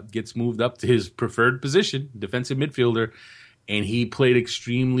guy gets moved up to his preferred position, defensive midfielder, and he played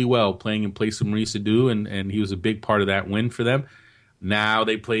extremely well, playing in place of Maurice Adu, and he was a big part of that win for them. Now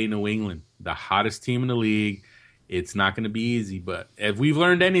they play New England, the hottest team in the league. It's not going to be easy, but if we've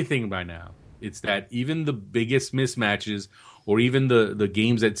learned anything by now, it's that even the biggest mismatches or even the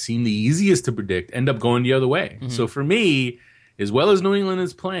games that seem the easiest to predict end up going the other way. Mm-hmm. So for me, as well as New England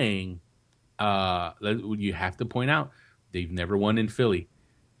is playing, you have to point out they've never won in Philly.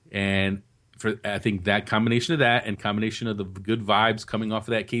 And I think that combination of that and combination of the good vibes coming off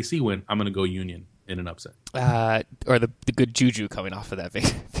of that KC win, I'm going to go Union in an upset. Or the good juju coming off of that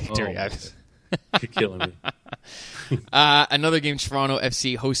victory. You're killing me. Another game, Toronto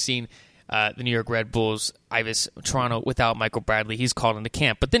FC hosting the New York Red Bulls. Toronto without Michael Bradley, he's called into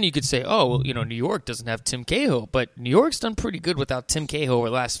camp. But then you could say, oh, well, New York doesn't have Tim Cahill. But New York's done pretty good without Tim Cahill over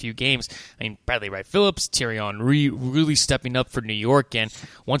the last few games. I mean, Bradley Wright-Phillips, Thierry Henry really stepping up for New York. And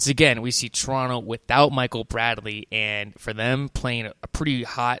once again, we see Toronto without Michael Bradley. And for them playing a pretty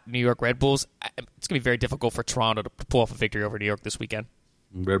hot New York Red Bulls, it's going to be very difficult for Toronto to pull off a victory over New York this weekend.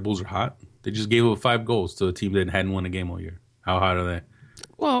 Red Bulls are hot. They just gave up 5 goals to a team that hadn't won a game all year. How hot are they?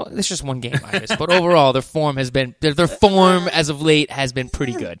 Well, it's just one game, Iris. But overall, their form as of late has been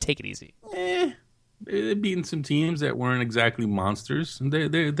pretty good. Take it easy. They're beating some teams that weren't exactly monsters. And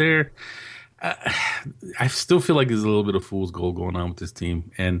they're I still feel like there's a little bit of fool's gold going on with this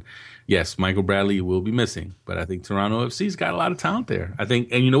team. And yes, Michael Bradley will be missing, but I think Toronto FC's got a lot of talent there. I think,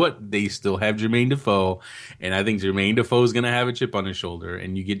 and you know what? They still have Jermaine Defoe, and I think Jermaine Defoe is going to have a chip on his shoulder.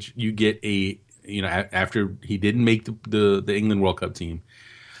 And you get a after he didn't make the England World Cup team.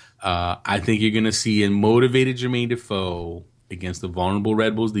 I think you're going to see a motivated Jermaine Defoe against the vulnerable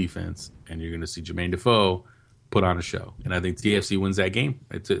Red Bulls defense, and you're going to see Jermaine Defoe put on a show. And I think TFC wins that game.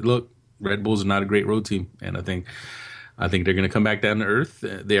 Look, Red Bulls are not a great road team, and I think they're going to come back down to earth.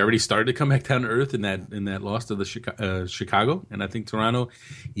 They already started to come back down to earth in that loss to the Chicago, and I think Toronto,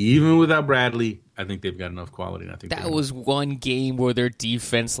 even without Bradley, I think they've got enough quality. And I think that was one game where their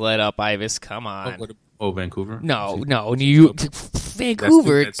defense let up. Ivis, come on. Vancouver? No.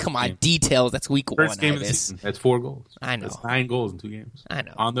 Vancouver, come on, details. That's week First 1. Game of the season. That's 4 goals. I know. That's 9 goals in 2 games. I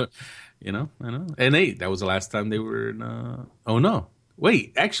know. I know. And that was the last time they were in. Oh no!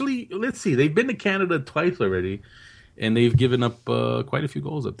 Wait, actually, let's see. They've been to Canada twice already, and they've given up quite a few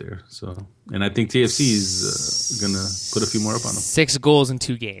goals up there. So, and I think TFC is gonna put a few more up on them. 6 goals in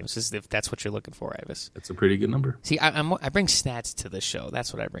 2 games, if that's what you're looking for, Ivis. That's a pretty good number. See, I bring stats to the show.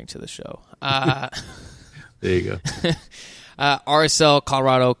 That's what I bring to the show. There you go. RSL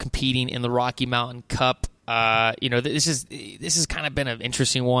Colorado competing in the Rocky Mountain Cup. This has kind of been an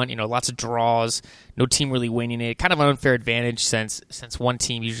interesting one. Lots of draws. No team really winning it. Kind of an unfair advantage since one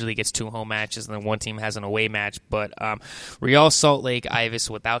team usually gets 2 home matches and then one team has an away match. But Real Salt Lake, Ivis,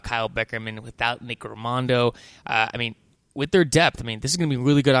 without Kyle Beckerman, without Nick Raimondo, with their depth, this is going to be a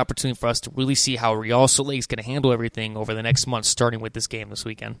really good opportunity for us to really see how Real Salt Lake is going to handle everything over the next month, starting with this game this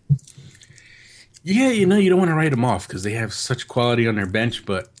weekend. Yeah, you don't want to write them off because they have such quality on their bench.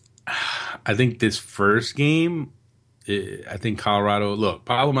 But I think this first game, I think Colorado, look,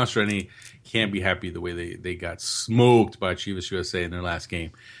 Pablo Mastroeni can't be happy the way they got smoked by Chivas USA in their last game.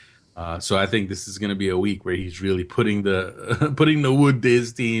 So I think this is going to be a week where he's really putting the wood to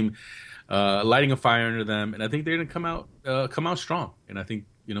his team, lighting a fire under them, and I think they're going to come out strong. And I think,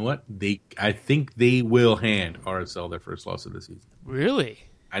 you know what, I think they will hand RSL their first loss of the season. Really?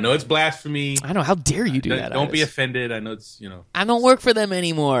 I know it's blasphemy. I know. How dare you do that? Don't be offended. I know it's, I don't work for them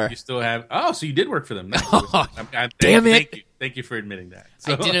anymore. You still have. Oh, so you did work for them. Nice. Damn it. Thank you for admitting that.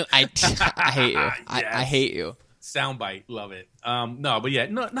 So, I didn't. I hate you. Yes. I hate you. Soundbite. Love it. No, but yeah,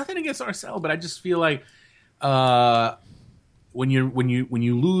 no, nothing against RSL, but I just feel like when you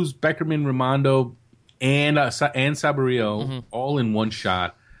lose Beckerman, Raimondo, and Sabarillo all in one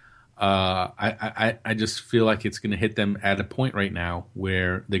shot, I just feel like it's going to hit them at a point right now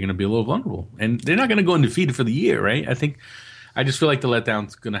where they're going to be a little vulnerable, and they're not going to go undefeated for the year, right? I just feel like the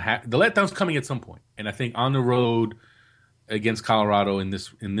letdown's coming at some point, and I think on the road against Colorado in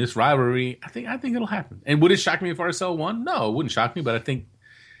this rivalry, I think it'll happen. And would it shock me if RSL won? No, it wouldn't shock me, but I think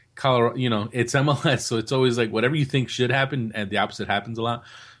Colorado, it's MLS, so it's always like whatever you think should happen, and the opposite happens a lot.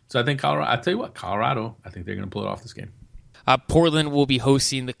 So I think Colorado. I tell you what, Colorado. I think they're going to pull it off this game. Portland will be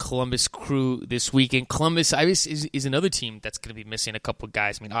hosting the Columbus Crew this weekend. Columbus is another team that's going to be missing a couple of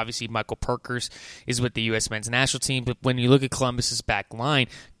guys. I mean, obviously Michael Parkhurst is with the U.S. men's national team, but when you look at Columbus's back line,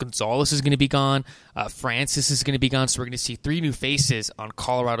 Gonzalez is going to be gone, Francis is going to be gone, so we're going to see 3 new faces on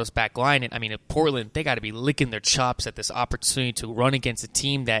Colorado's back line. And I mean, at Portland, they got to be licking their chops at this opportunity to run against a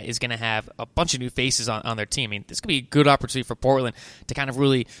team that is going to have a bunch of new faces on their team. I mean, this could be a good opportunity for Portland to kind of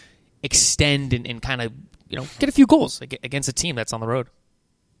really extend and kind of get a few goals against a team that's on the road.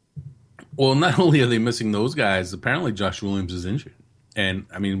 Well, not only are they missing those guys, apparently Josh Williams is injured. And,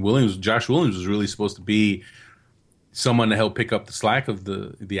 I mean, Josh Williams was really supposed to be someone to help pick up the slack of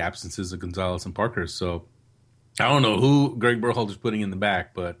the absences of Gonzalez and Parker. So, I don't know who Greg Berhalter's putting in the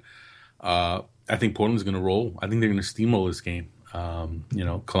back, but I think Portland's going to roll. I think they're going to steamroll this game.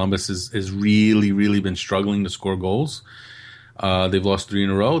 Columbus has really, really been struggling to score goals. They've lost 3 in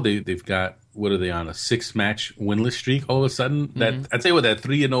a row. They've got, what are they on, a 6-match winless streak all of a sudden? That I'd say that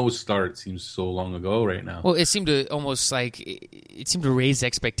 3-0 start seems so long ago right now. Well, it seemed to almost raise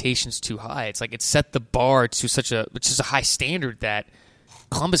expectations too high. It's like it set the bar to such a high standard that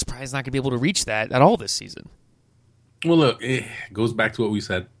Columbus probably is not going to be able to reach that at all this season. Well, look, it goes back to what we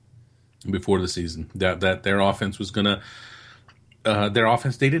said before the season, that their offense was going to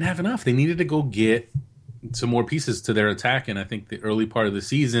they didn't have enough. They needed to go get some more pieces to their attack, and I think the early part of the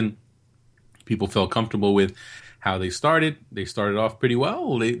season, people felt comfortable with how they started. They started off pretty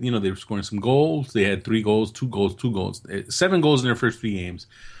well. They were scoring some goals. They had 3 goals, 2 goals, 7 goals in their first 3 games,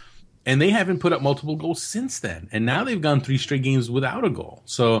 and they haven't put up multiple goals since then. And now they've gone 3 straight games without a goal.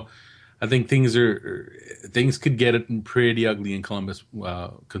 So I think things could get pretty ugly in Columbus,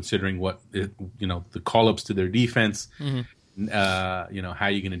 considering the call ups to their defense. Mm-hmm. How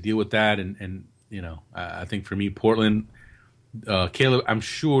you're going to deal with that, and I think for me, Portland, I'm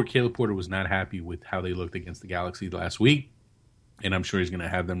sure Caleb Porter was not happy with how they looked against the Galaxy last week, and I'm sure he's going to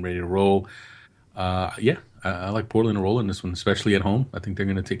have them ready to roll. I like Portland to roll in this one, especially at home. I think they're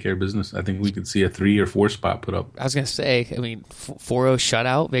going to take care of business. I think we could see a 3 or 4 spot put up. I was going to say, 4-0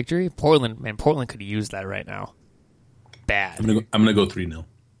 shutout victory. Portland could use that right now. Bad. I'm going to go 3-0.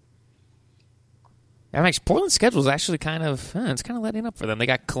 Portland's schedule is actually kind of letting up for them. They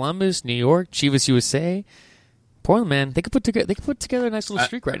got Columbus, New York, Chivas USA. Portland, man, they could put together a nice little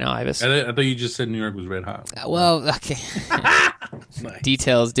streak right now, Ivis. I thought you just said New York was red hot. Well, okay. Nice.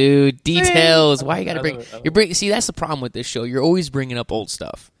 Details, dude. Details. Why you got to bring? See, that's the problem with this show. You're always bringing up old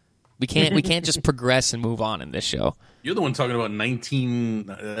stuff. We can't just progress and move on in this show. You're the one talking about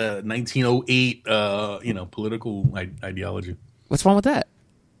 1908, political ideology. What's wrong with that?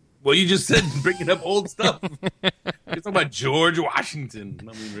 Well, you just said bringing up old stuff. You're talking about George Washington. I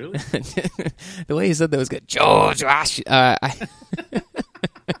mean, really? The way he said that was good. George Washington.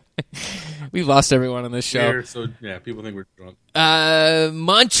 We've lost everyone on this show. So, yeah, people think we're drunk.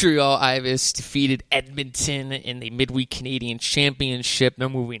 Montreal, Ivis, defeated Edmonton in the Midweek Canadian Championship. They're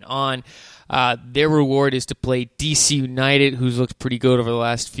moving on. Their reward is to play DC United, who's looked pretty good over the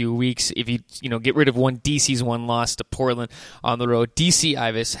last few weeks. If you get rid of DC's one loss to Portland on the road, DC,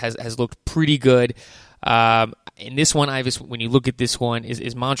 Ivis, has looked pretty good. In this one, Ivis, when you look at this one,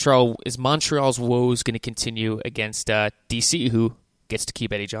 is Montreal's woes going to continue against DC, who gets to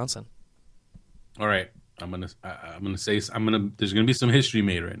keep Eddie Johnson? All right, there's gonna be some history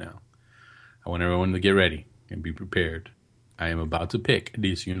made right now. I want everyone to get ready and be prepared. I am about to pick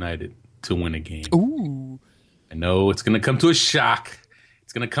DC United to win a game. Ooh. I know it's going to come to a shock.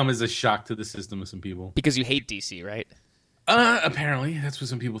 It's going to come as a shock to the system of some people. Because you hate DC, right? Apparently, that's what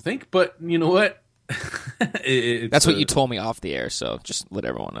some people think. But you know what? That's what you told me off the air, so just let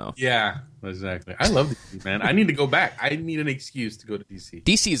everyone know. Yeah, exactly. I love DC, man. I need to go back. I need an excuse to go to DC.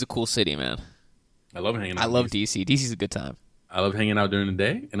 DC is a cool city, man. I love hanging out. I love DC. DC's a good time. I love hanging out during the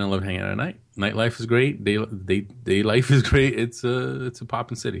day, and I love hanging out at night. Nightlife is great. Day life is great. It's a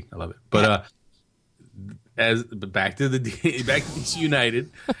poppin' city. I love it. But back to DC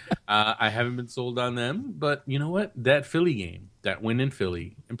United. I haven't been sold on them, but you know what? That Philly game, that win in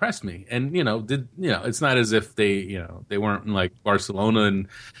Philly, impressed me. And it's not as if they weren't like Barcelona and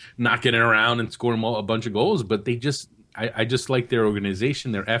not getting around and scoring a bunch of goals, but they just I just like their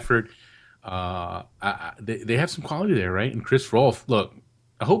organization, their effort. They have some quality there, right? And Chris Rolfe, look,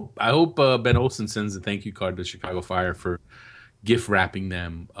 I hope Ben Olsen sends a thank you card to Chicago Fire for gift wrapping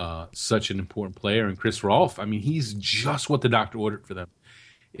them such an important player. And Chris Rolfe, I mean, he's just what the doctor ordered for them.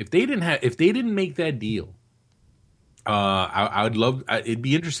 If they didn't make that deal, I would love. It'd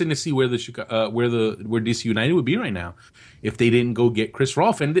be interesting to see where DC United would be right now if they didn't go get Chris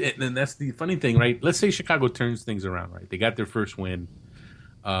Rolfe. And that's the funny thing, right? Let's say Chicago turns things around, right? They got their first win.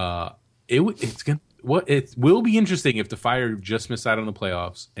 it will be interesting if the Fire just miss out on the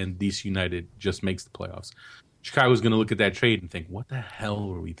playoffs and DC United just makes the playoffs. Chicago's going to look at that trade and think, what the hell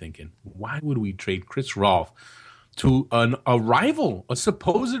were we thinking? Why would we trade Chris Rolfe to a rival, a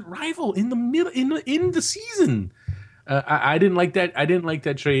supposed rival in the middle in the season? I didn't like that. I didn't like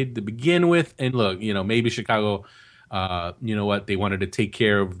that trade to begin with. And look, maybe Chicago, they wanted to take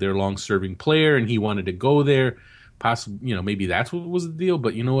care of their long-serving player, and he wanted to go there. Possibly, maybe that's what was the deal.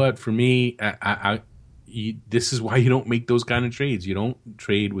 But you know what? For me, this is why you don't make those kind of trades. You don't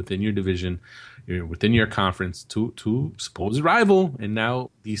trade within your division, within your conference to supposed rival. And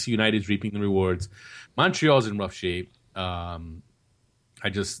now DC United is reaping the rewards. Montreal's in rough shape. They're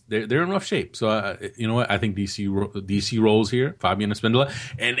in rough shape. So you know what? I think DC rolls here. Fabian Espindola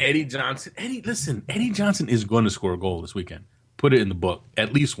and Eddie Johnson. Eddie Johnson is going to score a goal this weekend. Put it in the book.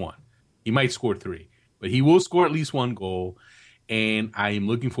 At least one. He might score 3, but he will score at least 1 goal. And I am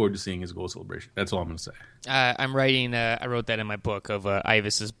looking forward to seeing his goal celebration. That's all I'm going to say. I'm writing. I wrote that in my book of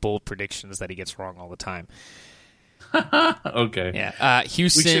Ivis's bold predictions that he gets wrong all the time. Okay. Yeah.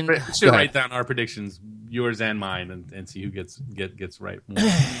 Houston. We should write down our predictions, yours and mine, and see who gets right.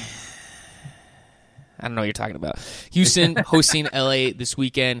 I don't know what you're talking about. Houston hosting LA this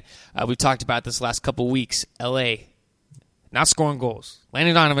weekend. We've talked about this last couple weeks. LA not scoring goals.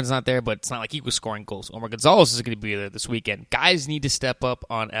 Landon Donovan's not there, but it's not like he was scoring goals. Omar Gonzalez is going to be there this weekend. Guys need to step up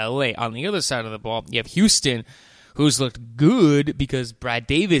on LA. On the other side of the ball, you have Houston, who's looked good because Brad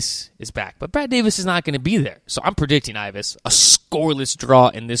Davis is back. But Brad Davis is not going to be there. So I'm predicting, Ivis, a scoreless draw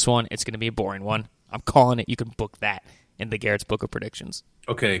in this one. It's going to be a boring one. I'm calling it. You can book that in the Garrett's Book of Predictions.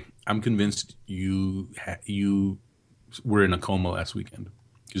 Okay. I'm convinced you were in a coma last weekend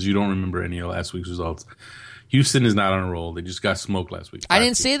because you don't remember any of last week's results. Houston is not on a roll. They just got smoked last week. I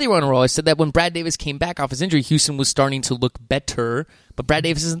didn't say they were on a roll. I said that when Brad Davis came back off his injury, Houston was starting to look better, but Brad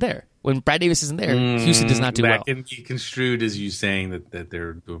Davis isn't there. When Brad Davis isn't there, Houston does not do well. That can be construed as you saying that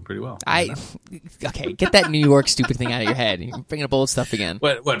they're doing pretty well. Okay, get that New York stupid thing out of your head. You're bringing up old stuff again.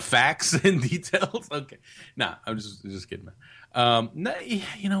 What facts and details? Okay. Nah, I'm just kidding. No,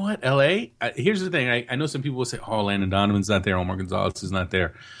 you know what? LA, here's the thing. I know some people will say, oh, Landon Donovan's not there. Omar Gonzalez is not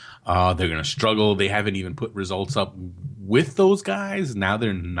there. They're going to struggle. They haven't even put results up with those guys. Now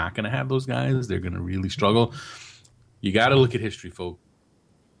they're not going to have those guys. They're going to really struggle. You got to look at history, folks.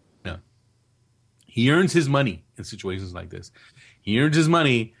 Yeah. He earns his money in situations like this. He earns his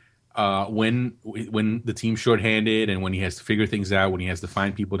money when the team's shorthanded and when he has to figure things out, when he has to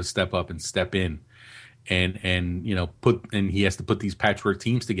find people to step up and step in. And he has to put these patchwork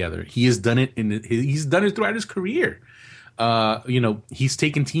teams together. He has done it he's done it throughout his career. He's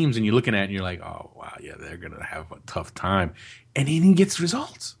taken teams and you're looking at it and you're like, oh, wow, yeah, they're going to have a tough time. And he gets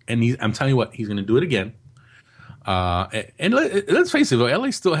results. And I'm telling you what, he's going to do it again. And let's face it, LA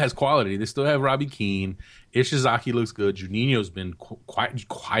still has quality. They still have Robbie Keane. Ishizaki looks good. Juninho's been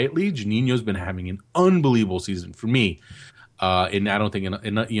quietly. Juninho's been having an unbelievable season for me. And I don't think,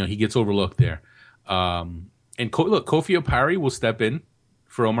 he gets overlooked there. Kofi Opari will step in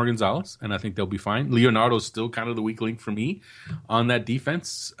for Omar Gonzalez, and I think they'll be fine. Leonardo's still kind of the weak link for me on that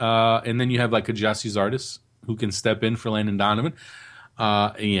defense. And then you have like a Jesse Zardes who can step in for Landon Donovan.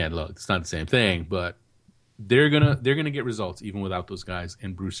 Look, it's not the same thing, but they're gonna get results even without those guys.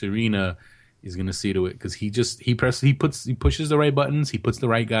 And Bruce Arena is gonna see to it because he pushes the right buttons, he puts the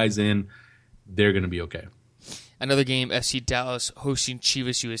right guys in. They're gonna be okay. Another game, FC Dallas hosting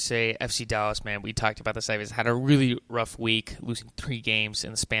Chivas USA. FC Dallas, man, we talked about this. Ivis had a really rough week, losing 3 games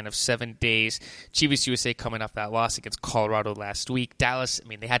in the span of 7 days. Chivas USA coming off that loss against Colorado last week. Dallas, I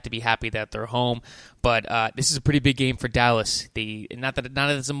mean, they had to be happy that they're home, but this is a pretty big game for Dallas. Not that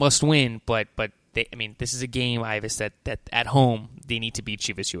it's a must-win, but this is a game, Ivis, that at home they need to beat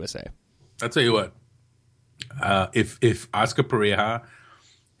Chivas USA. I'll tell you what, if Oscar Pereira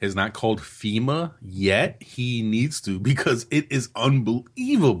has not called FEMA yet, he needs to, because it is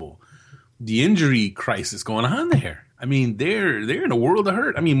unbelievable the injury crisis going on there. I mean, they're in a world of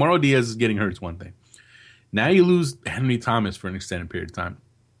hurt. I mean, Mauro Diaz is getting hurt is one thing. Now you lose Henry Thomas for an extended period of time.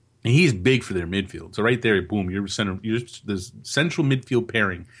 And he's big for their midfield. So right there, boom, the central midfield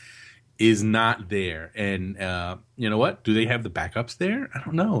pairing is not there. And you know what? Do they have the backups there? I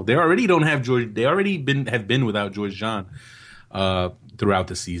don't know. They already don't have George. They already have been without George Jean throughout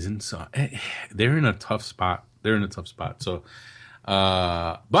the season. So they're in a tough spot. So,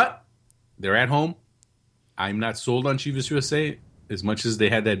 but they're at home. I'm not sold on Chivas USA as much as they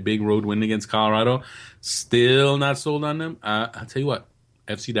had that big road win against Colorado. Still not sold on them. I'll tell you what,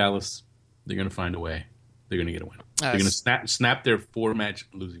 FC Dallas, they're going to find a way. They're going to get a win. They're going to snap their 4-match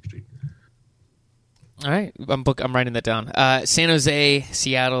losing streak. All right, I'm writing that down. San Jose,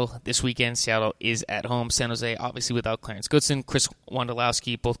 Seattle this weekend. Seattle is at home. San Jose, obviously without Clarence Goodson, Chris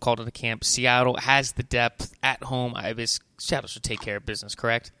Wondolowski, both called into camp. Seattle has the depth at home. Seattle should take care of business,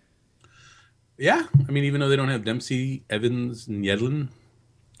 correct? Yeah, I mean, even though they don't have Dempsey, Evans, and Yedlin,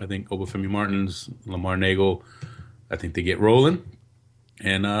 I think Obafemi Martins, Lamar Nagel, I think they get rolling.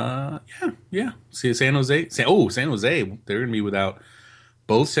 And yeah. See San Jose. San Jose, they're gonna be without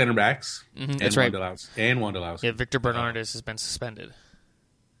both center backs. Mm-hmm, that's right. Wondolowski. Yeah, Victor Bernardes has been suspended.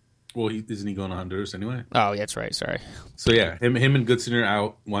 Well, isn't he going to Honduras anyway? Oh, yeah, that's right. Sorry. So yeah, him and Goodson are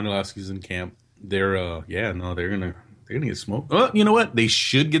out. Wondolowski's in camp. They're gonna get smoked. Well, you know what? They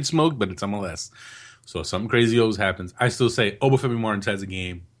should get smoked, but it's MLS. So if something crazy always happens. I still say Obafemi Martins has a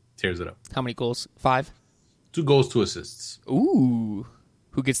game, tears it up. How many goals? 5? 2 goals, 2 assists. Ooh.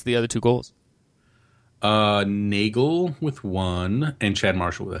 Who gets the other 2 goals? Nagel with 1 and Chad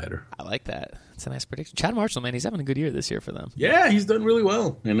Marshall with a header. I like that. It's a nice prediction. Chad Marshall, man, he's having a good year this year for them. Yeah, he's done really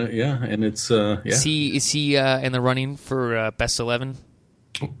well. And and it's Is he in the running for best 11?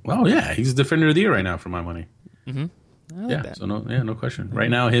 Well, yeah, he's the defender of the year right now for my money. Mm-hmm. I like that. So no question. Right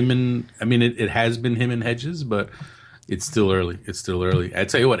now, it has been him and Hedges, but it's still early. I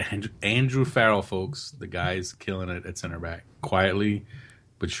tell you what, Andrew Farrell, folks, the guy's killing it at center back, quietly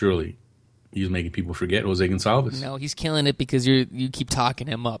but surely. He's making people forget Jose Gonçalves. No, he's killing it because you keep talking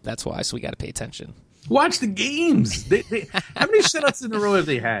him up. That's why. So we got to pay attention. Watch the games. How many shutouts in a row have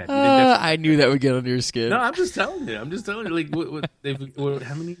they had? I knew that would get under your skin. No, I'm just telling you. Like,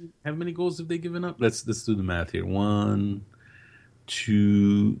 how many goals have they given up? Let's do the math here. 1,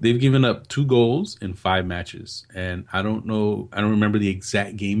 2. They've given up 2 goals in 5 matches, and I don't remember the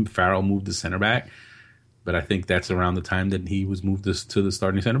exact game Farrell moved to center back. But I think that's around the time that he was moved to the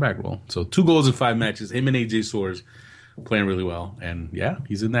starting center back role. So 2 goals in 5 matches. Him and AJ Soares playing really well, and yeah,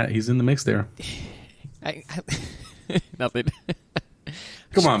 he's in the mix there. Nothing.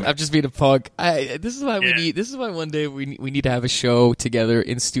 Come on, man. I'm just being a punk. This is why one day we need to have a show together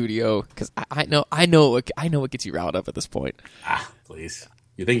in studio because I know what gets you riled up at this point. Please,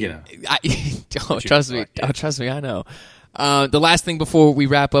 you think you know? Trust me. I know. The last thing before we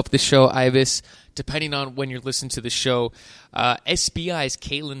wrap up the show, Ivis, depending on when you're listening to the show, SBI's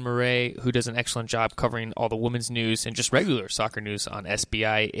Caitlin Murray, who does an excellent job covering all the women's news and just regular soccer news on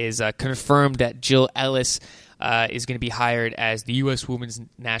SBI, is confirmed that Jill Ellis is going to be hired as the U.S. Women's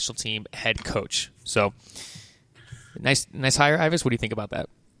National Team head coach. So, nice hire, Ivis. What do you think about that?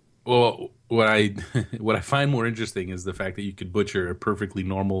 Well, what I find more interesting is the fact that you could butcher a perfectly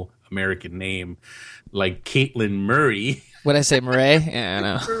normal American name like Caitlin Murray. What'd I say, Murray? Yeah, I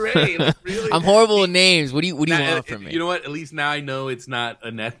know. Murray, like, really? I'm horrible with names. What do you want from me? You know what? At least now I know it's not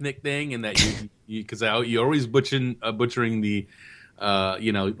an ethnic thing, and that because you're always butchering the,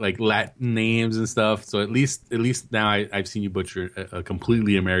 like Latin names and stuff. So at least now I've seen you butcher a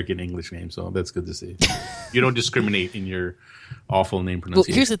completely American English name. So that's good to see. You don't discriminate in your awful name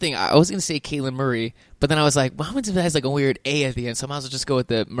pronunciation. Well, here's the thing. I was going to say Caitlin Murray, but then I was like, well, how much of that has like a weird A at the end? So I might as well just go with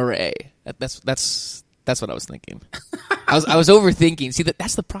the Murray. That's what I was thinking. I was overthinking. See,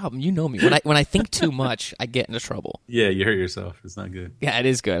 that's the problem. You know me. When I think too much, I get into trouble. Yeah, you hurt yourself. It's not good. Yeah, it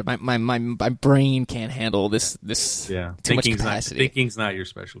is good. My brain can't handle this too much capacity. Thinking's not your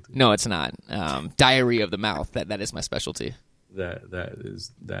specialty. No, it's not. Diarrhea of the mouth. That is my specialty. That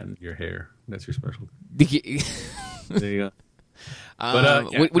is your hair. That's your specialty. There you go.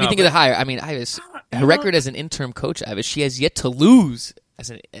 What do you think of the hire? I mean, her record as an interim coach, she has yet to lose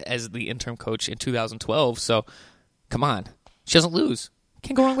as the interim coach in 2012. So, come on, she doesn't lose.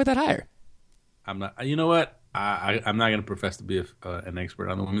 Can't go wrong with that hire. I'm not. You know what? I'm not going to profess to be an expert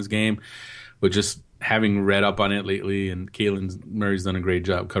on the women's game, but just having read up on it lately, and Caitlin Murray's done a great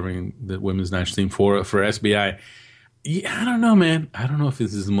job covering the women's national team for SBI. Yeah, I don't know, man. I don't know if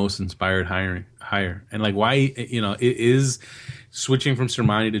this is the most inspired hire. And like, why, it is switching from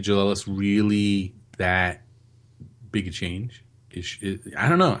Sermani to Jill Ellis really that big a change? I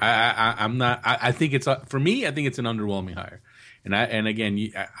don't know. I'm not, I think it's, for me, I think it's an underwhelming hire. And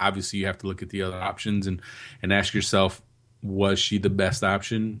again, obviously you have to look at the other options and ask yourself, was she the best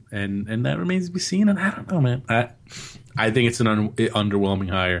option? And that remains to be seen. And I don't know, man. I think it's an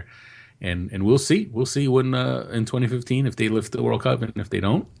underwhelming hire. And we'll see. We'll see when in 2015 if they lift the World Cup, and if they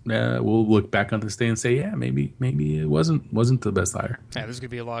don't, we'll look back on this day and say, yeah, maybe it wasn't the best hire. Yeah, there's going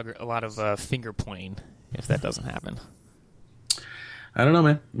to be a lot of finger pointing if that doesn't happen. I don't know,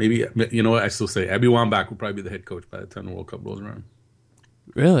 man. Maybe you know what? I still say Abby Wambach will probably be the head coach by the time the World Cup rolls around.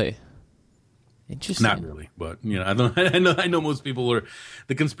 Really? Interesting. Not really, but I know most people are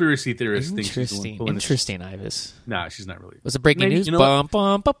the conspiracy theorists. Interesting, Ivis. Nah, she's not really. Was it breaking news? No,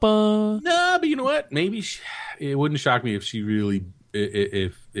 but you know what? Maybe it wouldn't shock me if she really,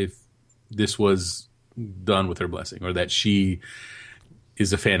 if this was done with her blessing, or that she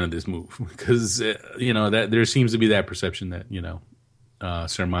is a fan of this move, because that there seems to be that perception that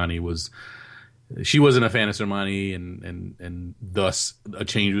Sermani she wasn't a fan of Sermani, and thus a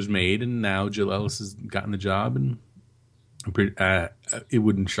change was made, and now Jill Ellis has gotten the job, and it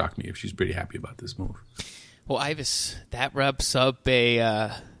wouldn't shock me if she's pretty happy about this move. Well, Ivis, that wraps up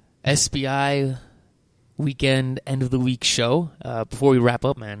a SBI weekend end of the week show. Before we wrap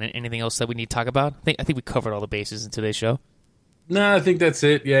up, man, anything else that we need to talk about? I think we covered all the bases in today's show. No, I think that's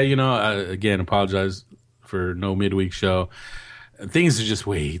it. Yeah, again, apologize for no midweek show. Things are just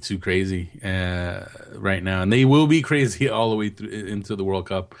way too crazy right now, and they will be crazy all the way through into the World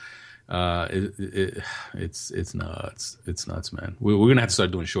Cup. It's nuts. It's nuts, man. We're gonna have to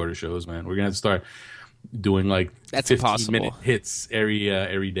start doing shorter shows, man. We're gonna have to start doing like that's 15-minute hits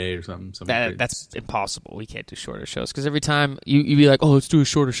every day or something. That's impossible. We can't do shorter shows because every time you be like, oh, let's do a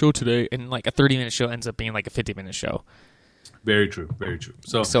shorter show today, and like a 30-minute show ends up being like a 50-minute show. Very true. Very true.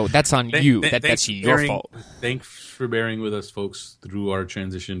 So that's on you. That's your fault. Thanks for bearing with us, folks, through our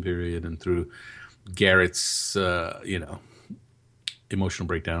transition period and through Garrett's, emotional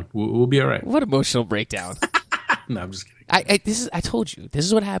breakdown. We'll be all right. What emotional breakdown? No, I'm just kidding. I told you, this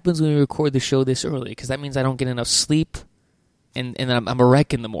is what happens when we record the show this early, because that means I don't get enough sleep, and I'm a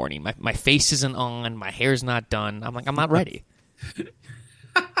wreck in the morning. My face isn't on, my hair's not done. I'm not ready.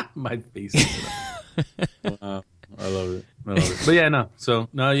 My face isn't on. I love it. But yeah, no. So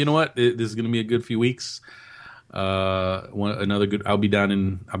no, you know what? This is going to be a good few weeks. Another good. I'll be down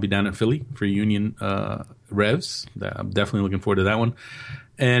in Philly for Union Revs. I'm definitely looking forward to that one.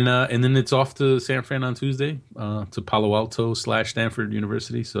 And then it's off to San Fran on Tuesday, to Palo Alto / Stanford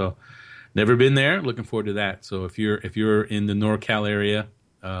University. So never been there. Looking forward to that. So if you're in the NorCal area,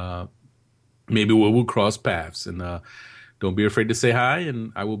 maybe we'll cross paths, and don't be afraid to say hi.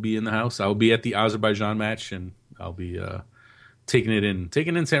 And I will be in the house. I will be at the Azerbaijan match, and I'll be taking it in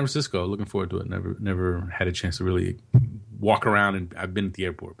San Francisco. Looking forward to it. Never had a chance to really walk around, and I've been at the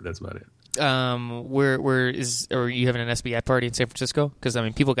airport, but that's about it. Where is, or are you having an SBI party in San Francisco? Because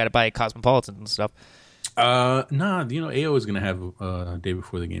people got to buy Cosmopolitans and stuff. AO is going to have a day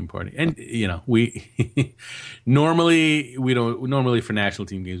before the game party, and we normally for national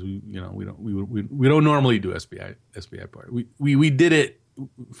team games we don't normally do SBI party. We did it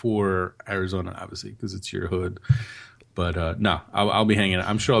for Arizona, obviously, because it's your hood. But no, I'll be hanging out.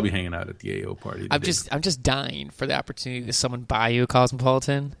 I'm sure I'll be hanging out at the AO party. I'm just dying for the opportunity to someone buy you a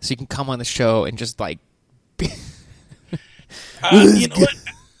Cosmopolitan so you can come on the show and just like. You know what?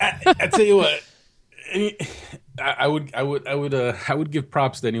 I tell you what. I would give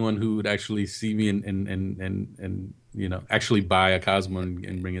props to anyone who would actually see me and actually buy a Cosmo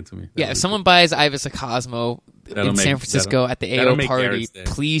and bring it to me. If someone buys Ivis a Cosmo in San Francisco at the AO party,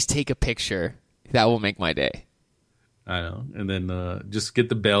 please take a picture. That will make my day. I know, and then just get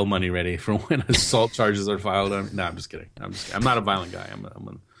the bail money ready for when assault charges are filed. No, I'm just kidding. I'm not a violent guy.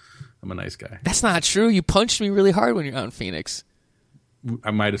 I'm a nice guy. That's not true. You punched me really hard when you're out in Phoenix. I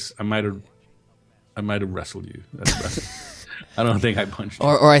might have wrestled you. That's I don't think I punched you.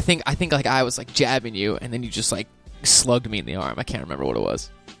 Or I think like I was like jabbing you, and then you just like slugged me in the arm. I can't remember what it was.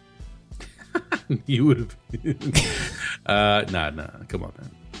 You would have. Nah. Come on,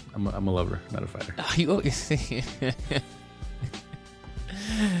 man. I'm a lover, not a fighter.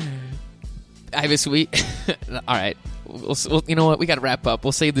 Ivis, all right. We'll, you know what? We got to wrap up.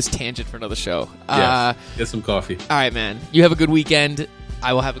 We'll save this tangent for another show. Yes, get some coffee. All right, man. You have a good weekend.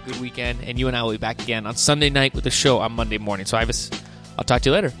 I will have a good weekend, and you and I will be back again on Sunday night with the show on Monday morning. So, Ivis, I'll talk to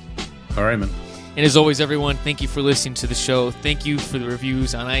you later. All right, man. And as always, everyone, thank you for listening to the show. Thank you for the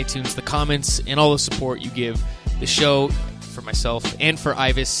reviews on iTunes, the comments, and all the support you give the show, for myself and for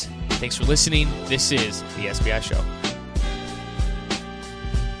Ivis. Thanks for listening. This is the SBI Show.